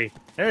 Actually,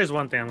 there is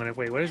one thing I'm gonna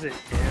wait. What is it?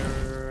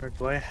 Error.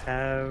 Do I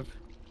have?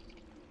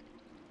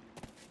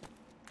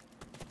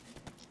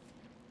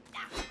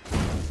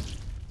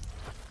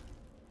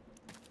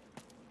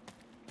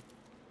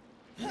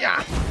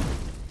 Yeah.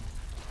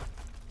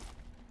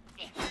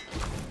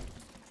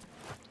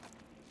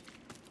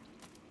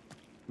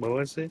 What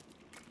was it?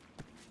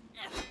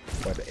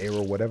 What, the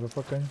arrow, whatever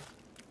fucking?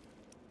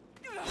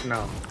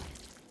 No.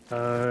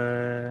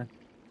 I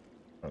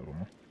don't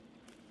know.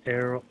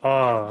 Arrow.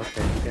 Oh,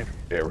 okay.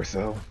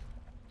 Aerosol.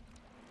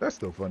 That's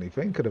still funny.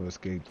 Fane could have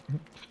escaped.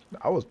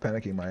 I was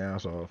panicking my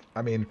ass off.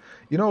 I mean,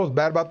 you know what's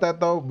bad about that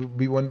though? When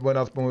we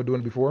were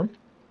doing it before?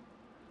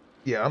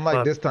 Yeah,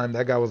 unlike this time,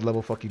 that guy was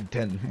level fucking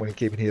 10 when he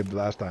came in here the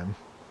last time.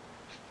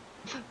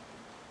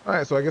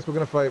 Alright, so I guess we're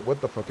gonna fight what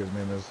the fuck his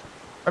name is.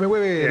 I mean,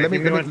 wait, Yeah, let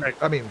me,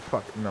 sec. I mean,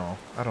 fuck, no.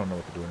 I don't know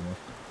what to do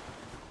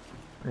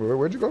anymore.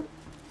 Where'd you go?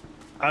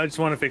 I just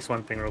want to fix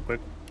one thing real quick.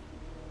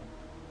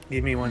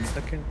 Give me 1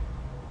 second.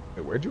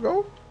 Wait, where'd you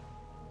go?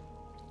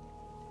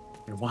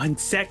 1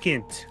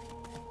 second.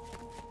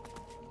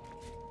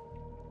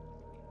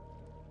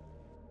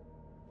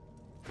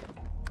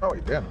 Oh,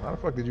 wait, damn. How the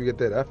fuck did you get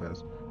that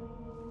FS?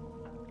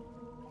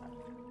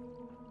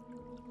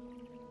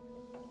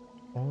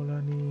 All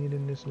I need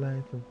in this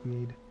life of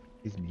greed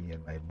is me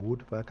and my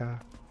woodfucker.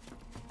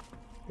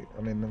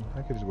 I mean,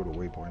 I could just go to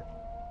waypoint.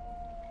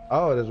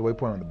 Oh, there's a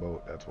waypoint on the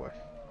boat. That's why.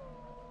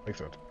 Makes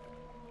sense.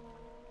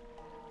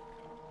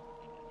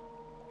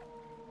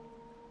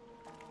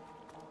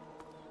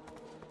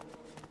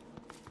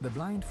 The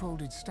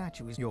blindfolded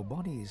statue is your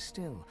body is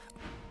still.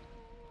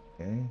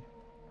 Okay.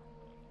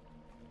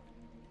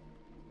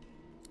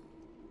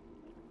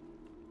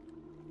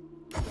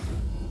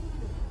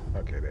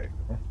 Okay, there you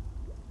go.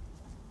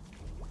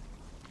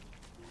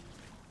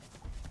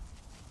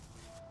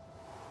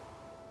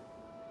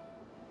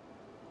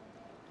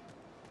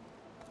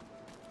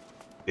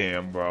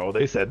 Damn, bro.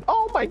 They said,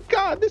 oh my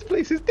god, this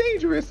place is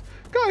dangerous.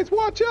 Guys,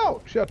 watch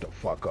out. Shut the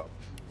fuck up.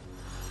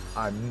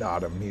 I'm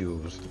not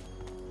amused.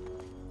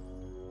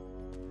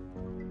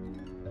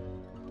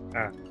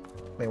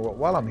 Man, well,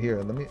 while I'm here,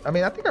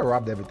 I think I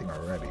robbed everything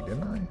already,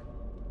 didn't I?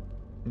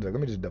 Let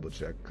me just double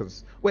check,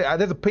 because... Wait,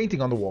 there's a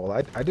painting on the wall.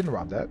 I didn't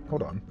rob that.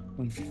 Hold on.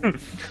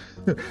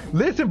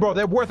 Listen, bro,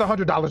 they're worth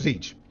 $100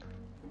 each.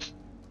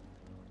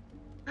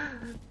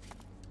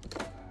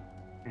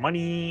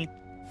 Money.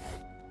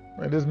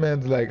 And this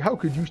man's like, how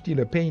could you steal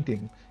a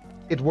painting?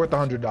 It's worth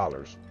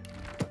 $100.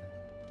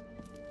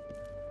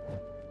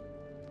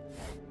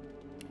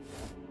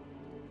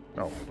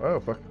 Oh,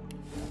 fuck.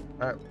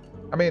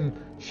 I mean,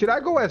 should I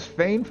go as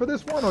Fane for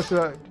this one, or should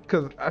I?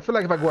 Because I feel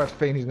like if I go as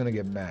Fane, he's gonna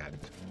get mad.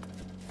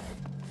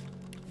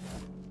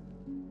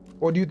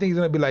 Or do you think he's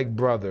gonna be like,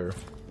 brother?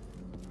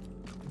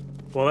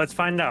 Well, let's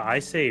find out. I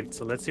saved,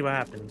 so let's see what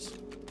happens.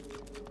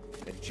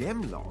 A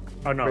gem lock?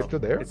 Oh no, It's still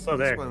there? It's still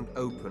there. This won't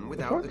open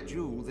without the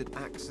jewel that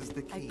acts as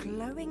the A key.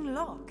 glowing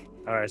lock.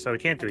 All right, so we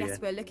can't do I it guess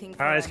yet. we're looking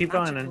for All right, let's a keep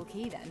going magical then.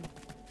 key then.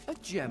 A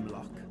gem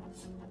lock.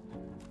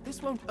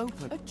 This won't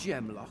open. A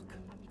gem lock.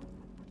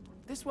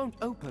 This won't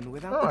open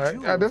without All the right.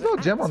 jewel There's no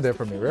that gem on acts there as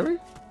for the me, key. really?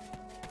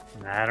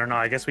 Nah, I don't know.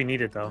 I guess we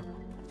need it though.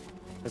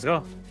 Let's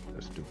go.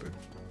 That's stupid.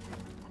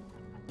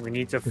 We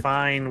need to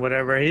find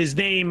whatever his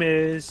name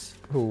is.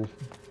 Who?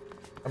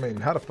 I mean,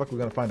 how the fuck are we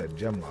gonna find a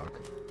gem lock?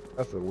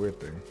 That's a weird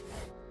thing.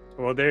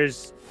 Well,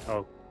 there's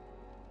a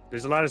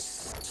lot of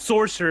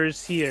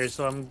sorcerers here,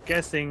 so I'm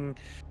guessing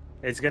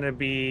it's gonna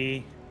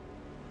be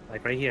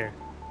like right here.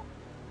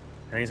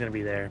 I think it's gonna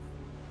be there.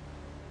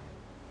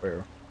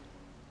 Where?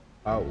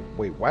 Oh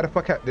wait, why the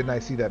fuck didn't I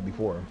see that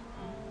before?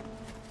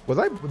 Was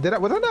I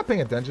not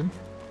paying attention?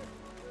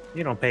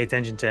 You don't pay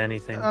attention to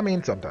anything. I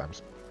mean,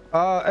 sometimes.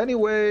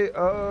 Anyway,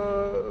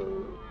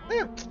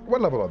 yeah,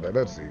 what level are they?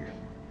 Let's see.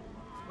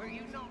 Were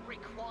you not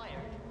required,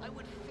 I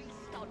would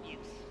feast on you.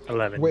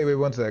 11. Wait,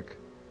 1 sec.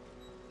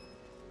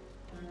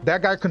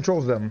 That guy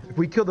controls them. If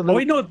we kill the Oh little...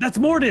 wait, no, that's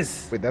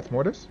Mortis. Wait, that's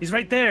Mortis? He's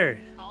right there.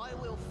 I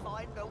will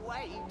find a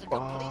way to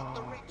complete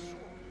the ritual.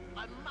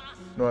 I must.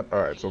 You know what?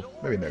 Alright, so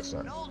maybe next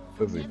time.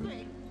 Let's leave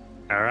it.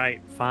 All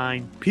right,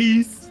 fine.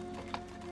 Peace.